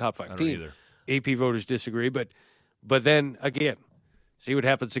Oklahoma's a top 5 team. Either. AP voters disagree, but then again, see what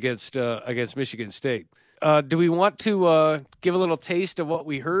happens against Michigan State. Do we want to give a little taste of what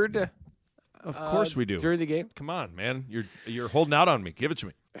we heard? Of course we do. During the game. Come on, man. You're holding out on me. Give it to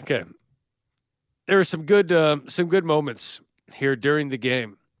me. Okay. There were some good moments here during the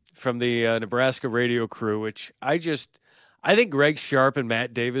game from the Nebraska radio crew, which I think Greg Sharp and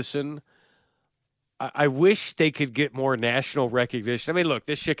Matt Davison, I wish they could get more national recognition. I mean, look,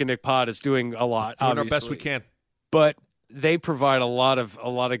 this Chick and Nick pod is doing a lot. Doing our best we can. But they provide a lot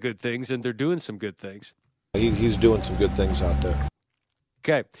of good things, and they're doing some good things. He's doing some good things out there.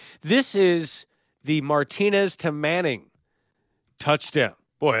 Okay. This is the Martinez to Manning touchdown.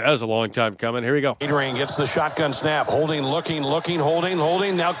 Boy, that was a long time coming. Here we go. Adrian gets the shotgun snap. Holding, looking,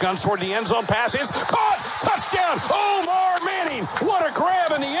 holding. Now guns toward the end zone. Pass is caught. Touchdown. Omar Manning. What a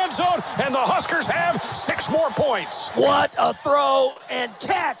grab in the end zone. And the Huskers have 6 more points. What a throw and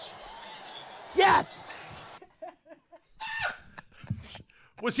catch. Yes.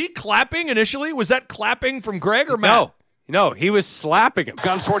 Was he clapping initially? Was that clapping from Greg or Matt? No, he was slapping him.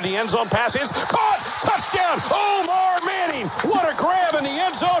 Guns toward the end zone. Pass is caught. Touchdown. Omar Manning. What a grab in the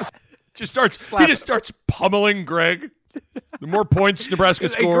end zone. He just starts pummeling Greg. The more points Nebraska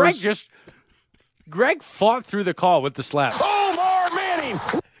scores. Greg fought through the call with the slap. Omar Manning.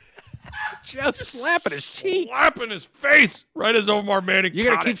 Just slapping his cheek. Slapping his face right as Omar Manning.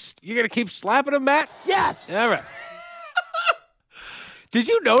 You're gonna keep slapping him, Matt? Yes. All right. Did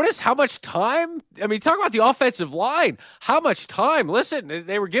you notice how much time? I mean, talk about the offensive line. How much time? Listen,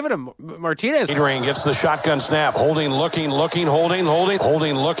 they were giving him Martinez. Adrian gets the shotgun snap. Holding, looking, holding.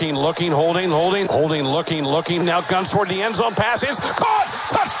 Holding, looking, holding. Now guns toward the end zone. Pass is caught.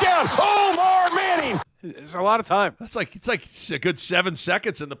 Touchdown. Omar Manning. It's a lot of time. It's like a good 7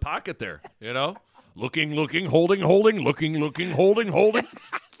 seconds in the pocket there. You know, looking, holding, looking, holding. Looking, holding, looking, holding.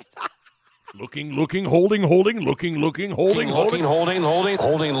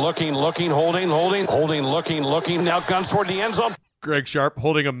 Now guns toward the end zone. Greg Sharp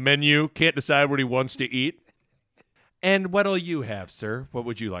holding a menu, can't decide what he wants to eat. And what'll you have, sir? What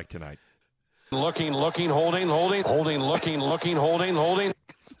would you like tonight? Looking, holding.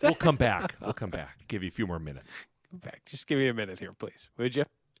 We'll come back. Give you a few more minutes. Just give me a minute here, please, would you?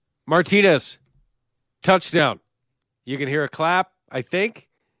 Martinez, touchdown. You can hear a clap, I think.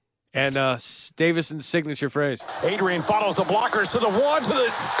 And Davison's signature phrase. Adrian follows the blockers to the 1, to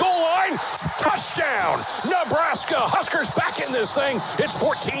the goal line. Touchdown! Nebraska. Huskers back in this thing. It's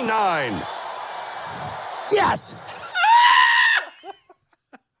 14-9. Yes.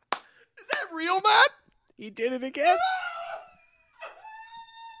 Is that real, Matt? He did it again.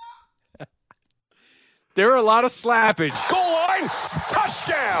 There are a lot of slappage. Goal line.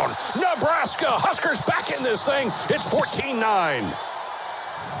 Touchdown! Nebraska. Huskers back in this thing. It's 14-9.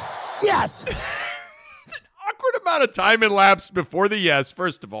 Yes. Awkward amount of time elapsed before the yes,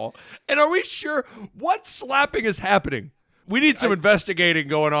 first of all. And are we sure what slapping is happening? We need some investigating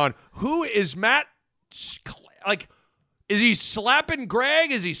going on. Who is Matt? Like, is he slapping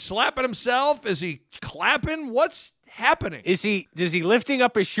Greg? Is he slapping himself? Is he clapping? What's happening? Is he lifting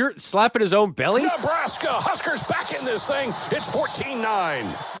up his shirt and slapping his own belly? Nebraska. Huskers back in this thing. It's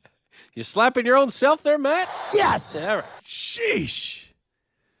 14-9. You slapping your own self there, Matt? Yes. All right. Sheesh.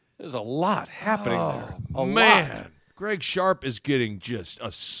 There's a lot happening there. A Man, lot. Greg Sharp is getting just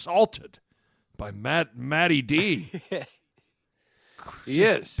assaulted by Matty D. He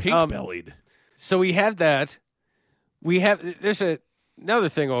is. Pink-bellied. So we have that. There's another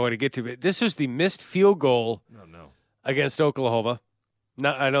thing I want to get to. But this was the missed field goal against Oklahoma.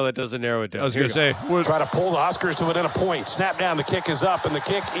 No, I know that doesn't narrow it down. I was going to say. Try to pull the Huskers to within a point. Snap down. The kick is up, and the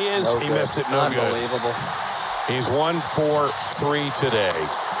kick is. He missed it. No good. Unbelievable. He's 1 for 3 today.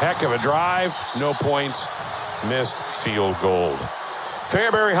 Heck of a drive. No points. Missed field goal.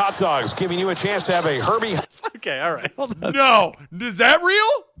 Fairbury Hot Dogs giving you a chance to have a Herbie. Okay, all right. Hold on. No. Is that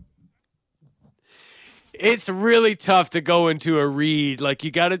real? It's really tough to go into a read. Like,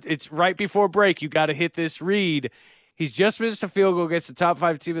 it's right before break. You got to hit this read. He's just missed a field goal against the top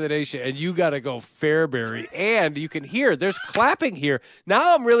 5 team in the nation, and you got to go Fairbury. And you can hear there's clapping here.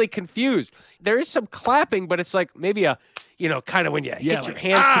 Now I'm really confused. There is some clapping, but it's like maybe kind of when you hit your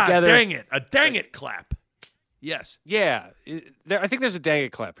hands together. Dang it. A dang it clap. Yes. Yeah. I think there's a dang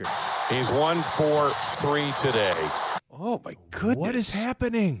it clap here. He's 1 for 3 today. Oh, my goodness. What is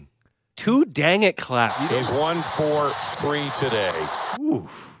happening? 2 dang it claps. He's 1 for 3 today. Ooh.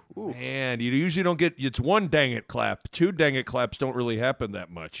 And you usually don't get – it's 1 dang it clap. 2 dang it claps don't really happen that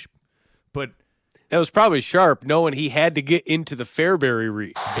much. But that was probably Sharp, knowing he had to get into the Fairbury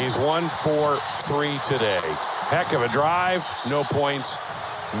read. He's 1 for 3 today. Heck of a drive. No points.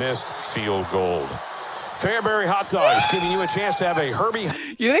 Missed field goal. Fairbury Hot Dogs giving you a chance to have a Herbie.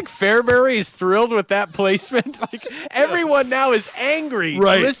 You think Fairbury is thrilled with that placement? Like, everyone now is angry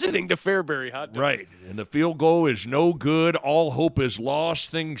listening to Fairbury Hot Dogs. Right. And the field goal is no good. All hope is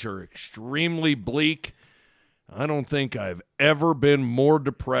lost. Things are extremely bleak. I don't think I've ever been more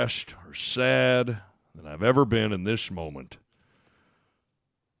depressed or sad than I've ever been in this moment.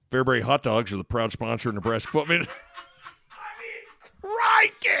 Fairbury Hot Dogs are the proud sponsor of Nebraska football.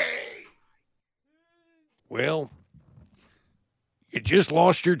 Crikey! Well, you just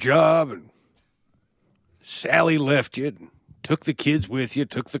lost your job and Sally left you, and took the kids with you,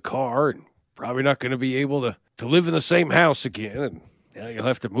 took the car, and probably not going to be able to live in the same house again. And now you'll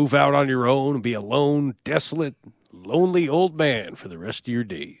have to move out on your own and be a lone, desolate, lonely old man for the rest of your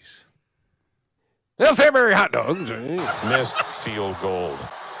days. Well, Fairbury Hot Dogs. Missed field goal.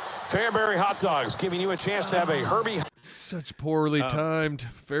 Fairbury Hot Dogs giving you a chance to have a Herbie. Such poorly timed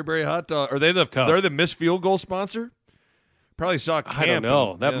Fairbury Hot Dog. Are they they're the missed field goal sponsor? Probably saw camp. I don't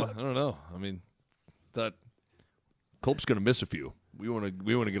know. I don't know. I mean, that Culp's going to miss a few. We want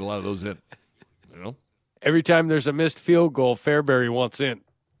to get a lot of those in. You know. Every time there's a missed field goal, Fairbury wants in.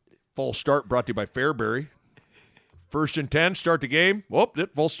 False start brought to you by Fairbury. 1st and 10, start the game.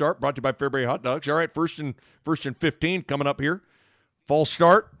 False start brought to you by Fairbury Hot Dogs. All right, first and 15 coming up here. False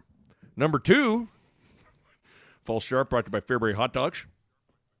start. Number 2, false start brought to you by Fairbury Hot Dogs.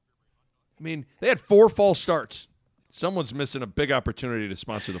 I mean, they had 4 false starts. Someone's missing a big opportunity to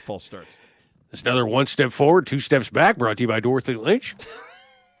sponsor the false starts. It's another 1 step forward, 2 steps back, brought to you by Dorothy Lynch.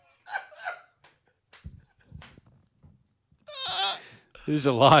 There's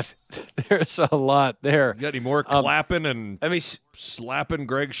a lot. There's a lot there. You got any more clapping and slapping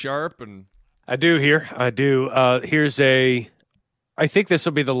Greg Sharp? And I do here. I do. I think this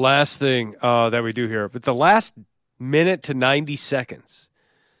will be the last thing that we do here. But the last minute to 90 seconds,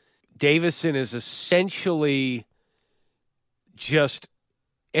 Davison is essentially just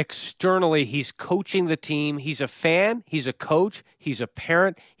externally, he's coaching the team. He's a fan. He's a coach. He's a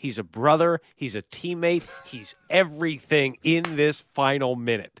parent. He's a brother. He's a teammate. He's everything in this final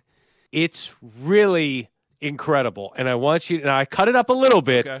minute. It's really incredible. And I want you, and I cut it up a little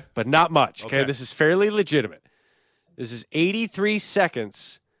bit, but not much. Okay. This is fairly legitimate. This is 83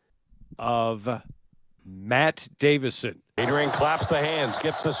 seconds of Matt Davison. Adrian claps the hands,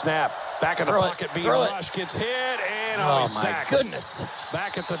 gets the snap. Back in the pocket, being rushed, gets hit, and he's my sacked. Goodness.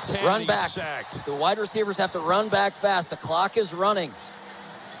 Back at the 10, run back. Sacked. The wide receivers have to run back fast. The clock is running.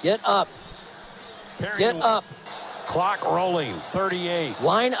 Get up. Get up. Clock rolling, 38.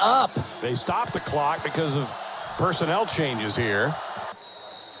 Line up. They stopped the clock because of personnel changes here.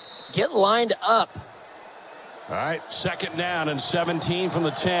 Get lined up. All right, 2nd down and 17 from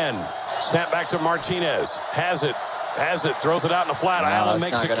the 10. Snap back to Martinez. Has it, throws it out in the flat. Allen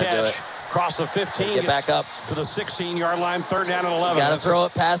makes the catch. Across the 15. Get back up. To the 16-yard line, 3rd down and 11. You got to throw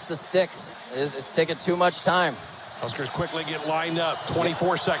it past the sticks. It's taking too much time. Huskers quickly get lined up.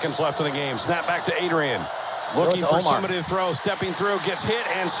 24 seconds left in the game. Snap back to Adrian. Looking for somebody to throw. Stepping through. Gets hit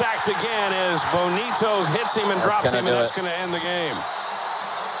and sacked again as Bonito hits him and drops him, and that's going to end the game.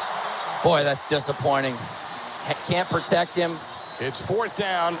 Boy, that's disappointing. Can't protect him. It's 4th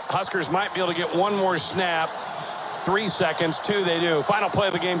down. Huskers might be able to get one more snap. 3 seconds. 2 they do. Final play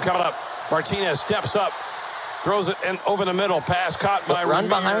of the game coming up. Martinez steps up. Throws it over the middle. Pass caught by Run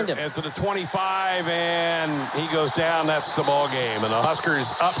behind him. And to the 25, and he goes down. That's the ball game. And the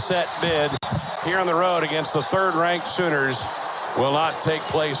Huskers' upset bid here on the road against the 3rd-ranked Sooners will not take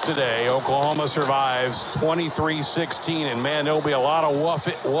place today. Oklahoma survives 23-16. And, man, there'll be a lot of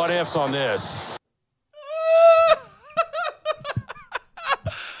what-ifs on this.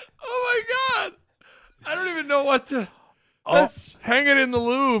 Oh, my God. I don't even know what to hang it in the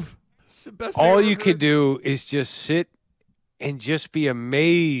Louvre. The best all you could do is just sit and just be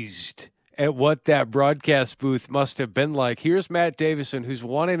amazed at what that broadcast booth must have been like. Here's Matt Davison, who's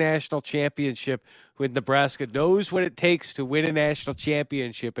won a national championship with Nebraska, knows what it takes to win a national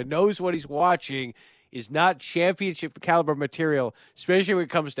championship, and knows what he's watching is not championship caliber material, especially when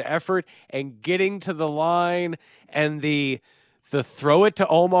it comes to effort and getting to the line and the throw it to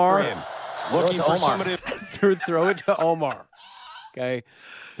Omar. Looking for somebody. Throw it to Omar. Okay.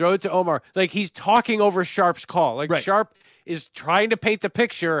 Throw it to Omar. Like, he's talking over Sharp's call. Like, Sharp is trying to paint the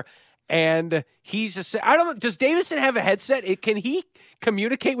picture, and he's I don't know. Does Davison have a headset? Can he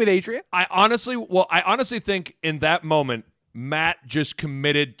communicate with Adrian? I honestly think in that moment, Matt just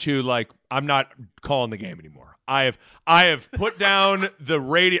committed to, like, I'm not calling the game anymore. I have put down the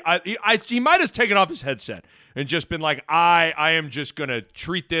radio. He might have taken off his headset and just been like, I am just going to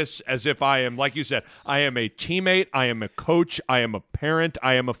treat this as if I am, like you said, I am a teammate, I am a coach, I am a parent,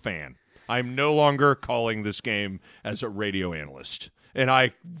 I am a fan. I'm no longer calling this game as a radio analyst. And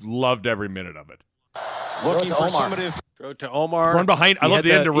I loved every minute of it. Looking for somebody to throw to Omar. Run behind. I love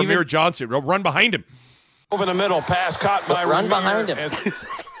the end of Ramir Johnson. Run behind him. Over the middle, pass caught by Run Ramir. behind him.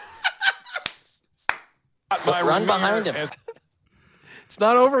 Run behind him. It's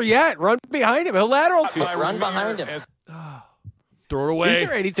not over yet. Run behind him. He'll lateral to it. Run behind him. Throw it away. Is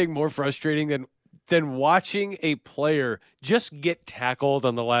there anything more frustrating than watching a player just get tackled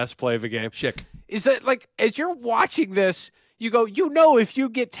on the last play of a game? Schick. Is that, like, as you're watching this, You go, if you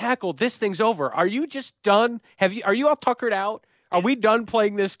get tackled, this thing's over. Are you just done? Are you all tuckered out? Are we done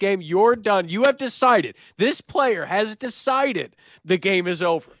playing this game? You're done. You have decided. This player has decided the game is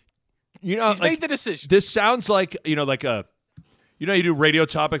over. He's made the decision. This sounds like, you do radio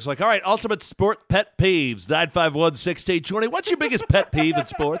topics like, all right, ultimate sport pet peeves, 951-1620. What's your biggest pet peeve in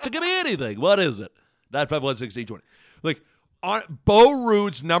sports? It can be anything. What is it? 951-1620. Like, Bo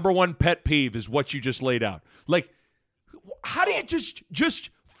Ruud's number one pet peeve is what you just laid out. Like, how do you just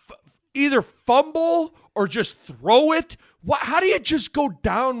either fumble or just throw it? How do you just go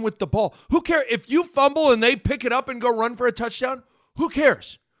down with the ball? Who cares? If you fumble and they pick it up and go run for a touchdown, who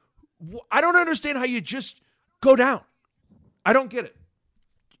cares? I don't understand how you just go down. I don't get it.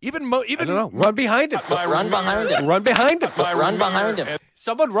 I don't know. Run behind him. Run behind him. Run behind him. Run behind him.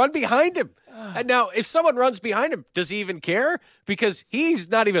 Someone run behind him. And now, if someone runs behind him, does he even care? Because he's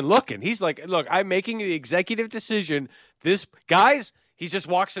not even looking. He's like, look, I'm making the executive decision. Guys, he just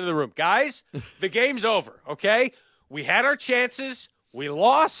walks into the room. Guys, the game's over, okay? We had our chances. We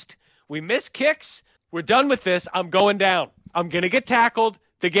lost. We missed kicks. We're done with this. I'm going down. I'm going to get tackled.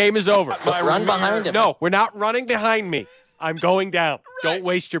 The game is over. Run behind him. No, we're not running behind me. I'm going down. Right. Don't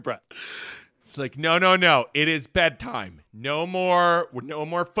waste your breath. It's like, no. It is bedtime. No more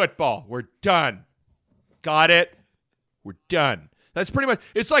football. We're done. Got it? We're done. That's pretty much,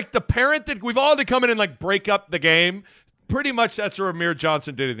 it's like the parent that we've all had to come in and like break up the game. Pretty much that's what Ramir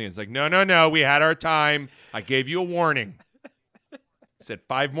Johnson did. It's like, no. We had our time. I gave you a warning. I said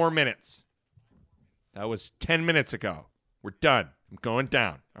 5 more minutes. That was 10 minutes ago. We're done. I'm going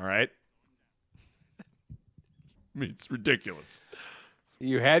down. All right? I mean, it's ridiculous.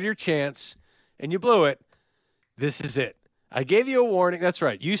 You had your chance, and you blew it. This is it. I gave you a warning. That's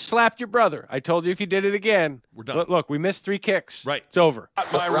right. You slapped your brother. I told you if you did it again. We're done. Look, we missed 3 kicks. Right. It's over.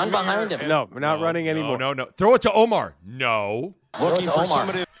 Run behind him. No, we're not running anymore. No. Throw it to Omar. No. Looking for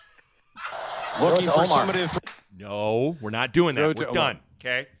somebody. Looking for somebody. No, we're not doing that. We're done.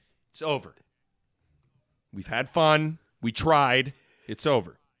 Okay? It's over. We've had fun. We tried. It's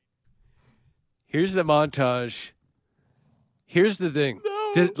over. Here's the montage. Here's the thing.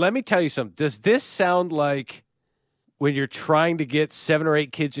 No. Let me tell you something. Does this sound like when you're trying to get 7 or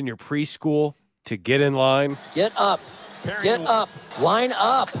 8 kids in your preschool to get in line? Get up. Get up. Line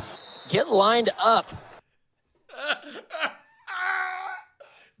up. Get lined up.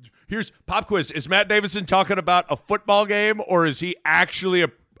 Here's pop quiz. Is Matt Davison talking about a football game, or is he actually a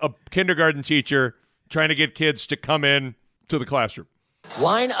kindergarten teacher trying to get kids to come in to the classroom?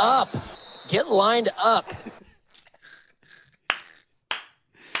 Line up. Get lined up.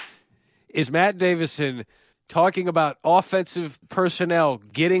 Is Matt Davison talking about offensive personnel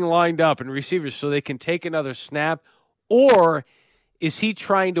getting lined up and receivers so they can take another snap, or is he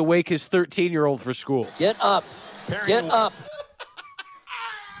trying to wake his 13-year-old for school? Get up. Get up.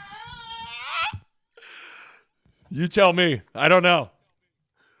 You tell me. I don't know.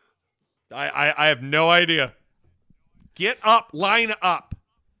 I have no idea. Get up. Line up.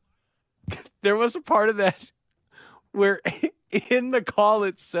 There was a part of that where in the call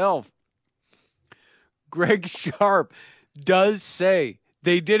itself, Greg Sharp does say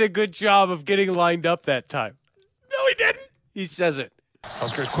they did a good job of getting lined up that time. No, he didn't. He says it.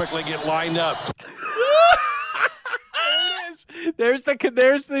 Huskers quickly get lined up. There it is. There's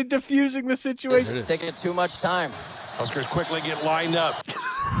the diffusing the situation. It's taking too much time. Huskers quickly get lined up.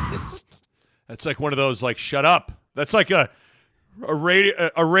 That's like one of those like shut up. That's like a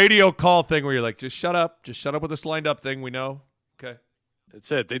radio call thing where you're like, just shut up with this lined up thing. We know. Okay. That's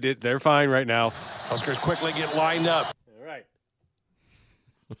it. They're fine right now. Huskers quickly get lined up. All right.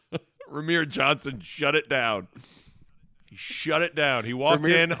 Ramir Johnson shut it down. He shut it down. He walked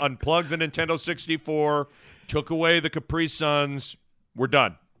in, unplugged the Nintendo 64, took away the Capri Suns. We're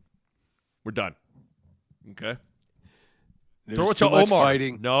done. Okay. Throw it to Omar.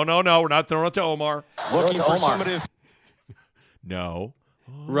 Fighting. No. We're not throwing it to Omar. Looking for somebody. No.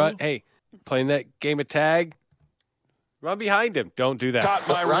 Run. Hey, playing that game of tag. Run behind him. Don't do that.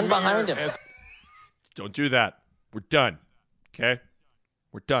 Run behind him. Don't do that. We're done. Okay?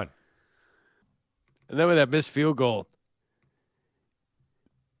 We're done. And then with that missed field goal,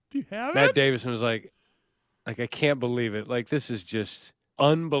 do you have Matt Davison was like, I can't believe it. Like, this is just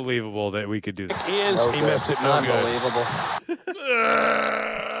unbelievable that we could do this. He missed it. No Unbelievable.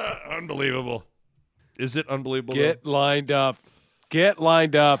 Unbelievable. Is it unbelievable? Get lined up. Get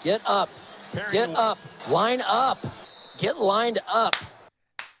lined up. Get up. Get up. Line up. Get lined up.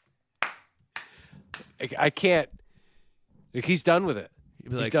 I can't. Like, he's done with it.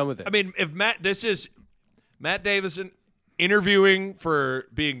 He's done with it. I mean, if Matt Davison interviewing for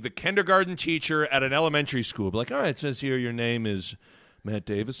being the kindergarten teacher at an elementary school. Be like, all right, it says here your name is Matt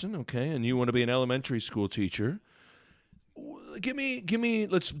Davison, okay, and you want to be an elementary school teacher. Give me.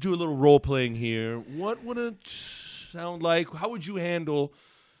 Let's do a little role playing here. What would it sound like? How would you handle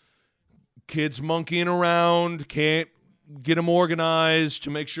kids monkeying around? Can't get them organized to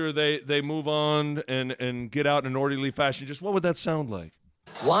make sure they move on and get out in an orderly fashion. Just what would that sound like?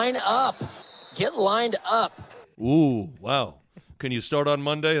 Line up. Get lined up. Ooh, wow. Can you start on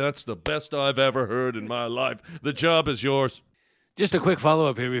Monday? That's the best I've ever heard in my life. The job is yours. Just a quick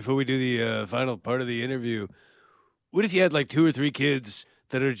follow-up here before we do the final part of the interview. What if you had like 2 or 3 kids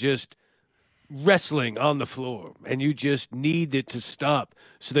that are just wrestling on the floor and you just need it to stop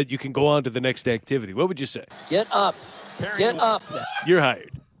so that you can go on to the next activity? What would you say? Get up. Get up. You're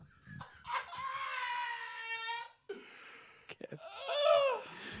hired.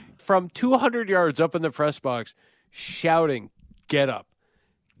 From 200 yards up in the press box, shouting, get up.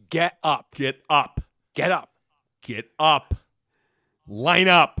 Get up. Get up. Get up. Get up. Line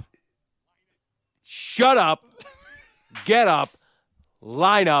up. Shut up. Get up.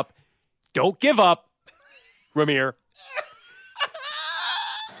 Line up. Don't give up. Ramir.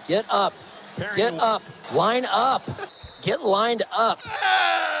 Get up. Get up. Line up. Get lined up.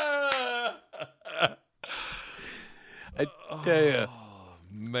 I tell you,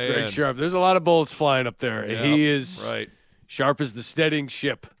 man. Greg Sharp, there's a lot of bullets flying up there. Yep, He is right. sharp as the steadying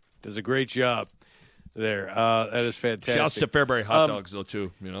ship. Does a great job there. That is fantastic. Shouts to Fairbury hot dogs, though,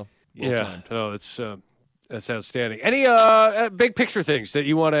 too, you know. Yeah, no, that's outstanding. Any big picture things that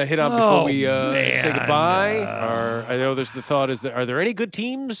you want to hit on before we say goodbye? Or I know there's the thought are there any good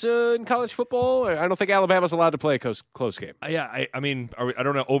teams in college football? I don't think Alabama's allowed to play a close game. Yeah, I mean, I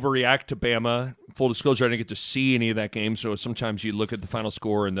don't know, overreact to Bama. Full disclosure, I didn't get to see any of that game, so sometimes you look at the final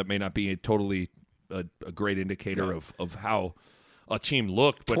score, and that may not be a great indicator of how a team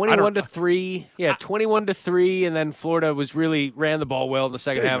looked. But 21-3, 21-3, and then Florida ran the ball well in the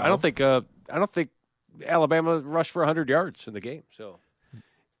second half. I don't think Alabama rushed for 100 yards in the game. So,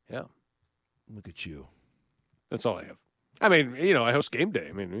 yeah. Look at you. That's all I have. I mean, I host game day.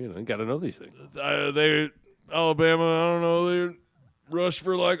 I mean, you got to know these things. Alabama, I don't know, they rushed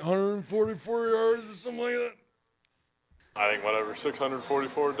for like 144 yards or something like that. I think whatever,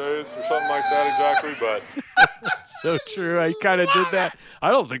 644 days or something like that exactly, but. So true. I kind of did that.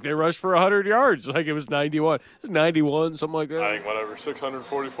 I don't think they rushed for 100 yards. Like it was 91. It was 91, something like that. I think whatever,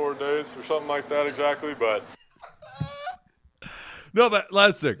 644 days or something like that exactly, but. No, but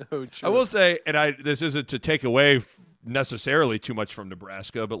last thing. Oh, I will say, and this isn't to take away necessarily too much from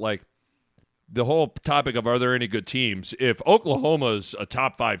Nebraska, but like the whole topic of are there any good teams? If Oklahoma's a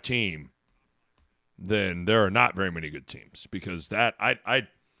top 5 team, then there are not very many good teams because that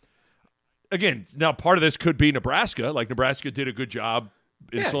again, now part of this could be Nebraska. Like Nebraska did a good job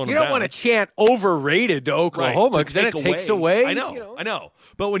in slowing them down. You don't want to chant overrated to Oklahoma because then it takes away. I know.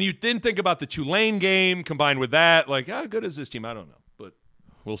 But when you then think about the Tulane game combined with that, like how good is this team? I don't know, but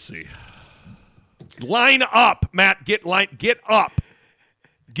we'll see. Line up, Matt. Get up.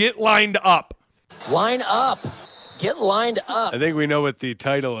 Get lined up. Line up. Get lined up. I think we know what the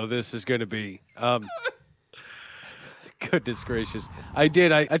title of this is going to be. Goodness gracious. I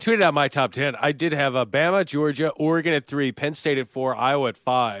tweeted out my top 10. I did have Bama, Georgia, Oregon at 3, Penn State at 4, Iowa at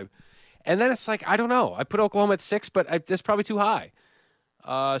 5. And then it's like, I don't know. I put Oklahoma at 6, but that's probably too high.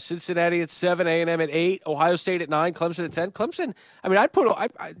 Cincinnati at 7, A&M at 8, Ohio State at 9, Clemson at 10. Clemson, I mean,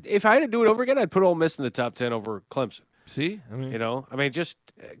 if I had to do it over again, I'd put Ole Miss in the top 10 over Clemson. See? I mean,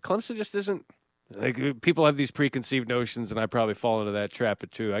 Clemson just isn't. Like people have these preconceived notions, and I probably fall into that trap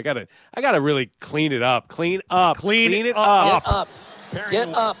too. I gotta really clean it up. Clean it up. Get up. Get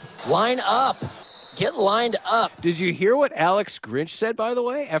up. Line up. Get lined up. Did you hear what Alex Grinch said, by the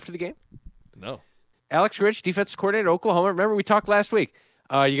way, after the game? No. Alex Grinch, defensive coordinator at Oklahoma. Remember we talked last week.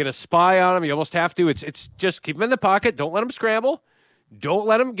 You're gonna spy on him. You almost have to. It's just keep him in the pocket. Don't let him scramble. Don't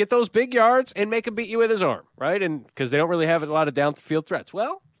let him get those big yards and make him beat you with his arm, right? And because they don't really have a lot of downfield threats.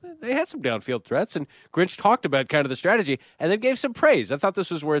 Well, they had some downfield threats, and Grinch talked about kind of the strategy and then gave some praise. I thought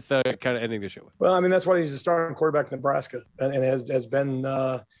this was worth kind of ending the show with. Well, I mean, that's why he's a starting quarterback in Nebraska and has been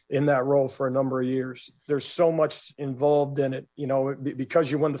in that role for a number of years. There's so much involved in it.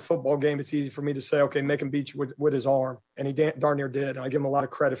 Because you won the football game, it's easy for me to say, okay, make him beat you with his arm. And he darn near did. And I give him a lot of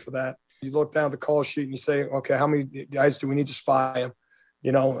credit for that. You look down at the call sheet and you say, okay, how many guys do we need to spy him?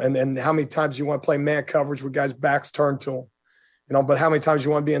 And how many times you want to play man coverage with guys' backs turned to him? But how many times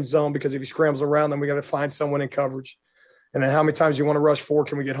you want to be in zone because if he scrambles around, then we got to find someone in coverage. And then how many times you want to rush 4?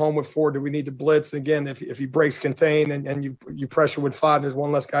 Can we get home with 4? Do we need to blitz? And again, if he breaks contain and you pressure with 5, there's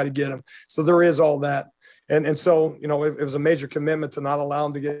one less guy to get him. So there is all that. And so, it was a major commitment to not allow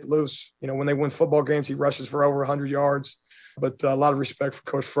him to get loose. When they win football games, he rushes for over 100 yards. But a lot of respect for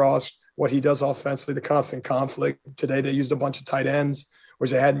Coach Frost, what he does offensively, the constant conflict. Today they used a bunch of tight ends,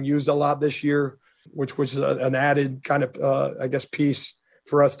 which they hadn't used a lot this year, which was an added kind of, piece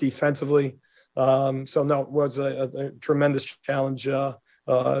for us defensively. So, no, it was a tremendous challenge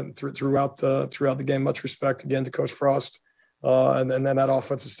throughout the game. Much respect, again, to Coach Frost. And then that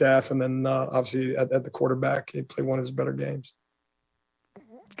offensive staff, and then obviously at the quarterback, he played one of his better games.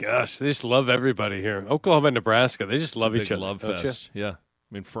 Gosh, they just love everybody here. Oklahoma and Nebraska, they just love each other. Love fest. Yeah, I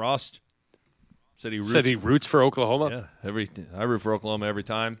mean, Frost said he roots for Oklahoma. Yeah, I root for Oklahoma every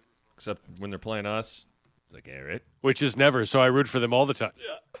time, except when they're playing us. It's like, all right, which is never. So I root for them all the time.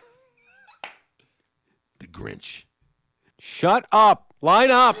 Yeah. The Grinch. Shut up.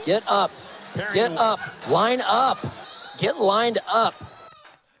 Line up. Get up. Get up. Line up. Get lined up.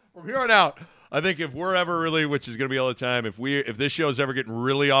 From here on out, I think if we're ever really, which is going to be all the time, if this show is ever getting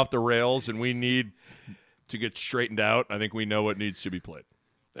really off the rails and we need to get straightened out, I think we know what needs to be played.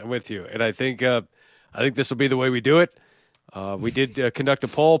 I'm with you, and I think this will be the way we do it. We did conduct a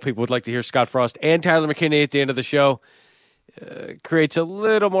poll. People would like to hear Scott Frost and Tyler McKinney at the end of the show. Creates a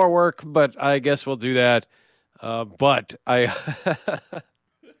little more work, but I guess we'll do that. But I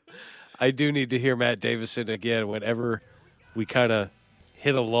I do need to hear Matt Davison again whenever we kind of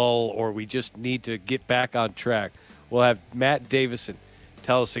hit a lull or we just need to get back on track. We'll have Matt Davison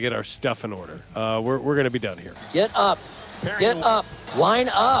tell us to get our stuff in order. We're going to be done here. Get up. Get up. Line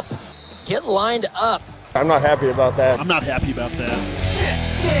up. Get lined up. I'm not happy about that. I'm not happy about that.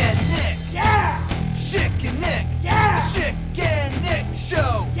 Schick and Nick. Yeah. Schick and Nick. Yeah. The Schick and Nick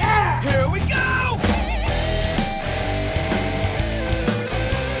Show. Yeah. Here we go.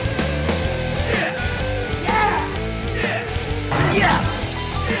 Yes!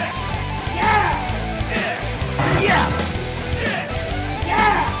 Shit! Yeah! Yes! Shit!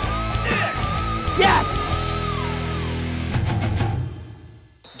 Yeah! Yes!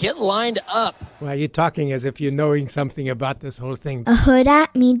 Get lined up. Well, you're talking as if you're knowing something about this whole thing. A Huda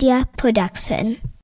Media Production.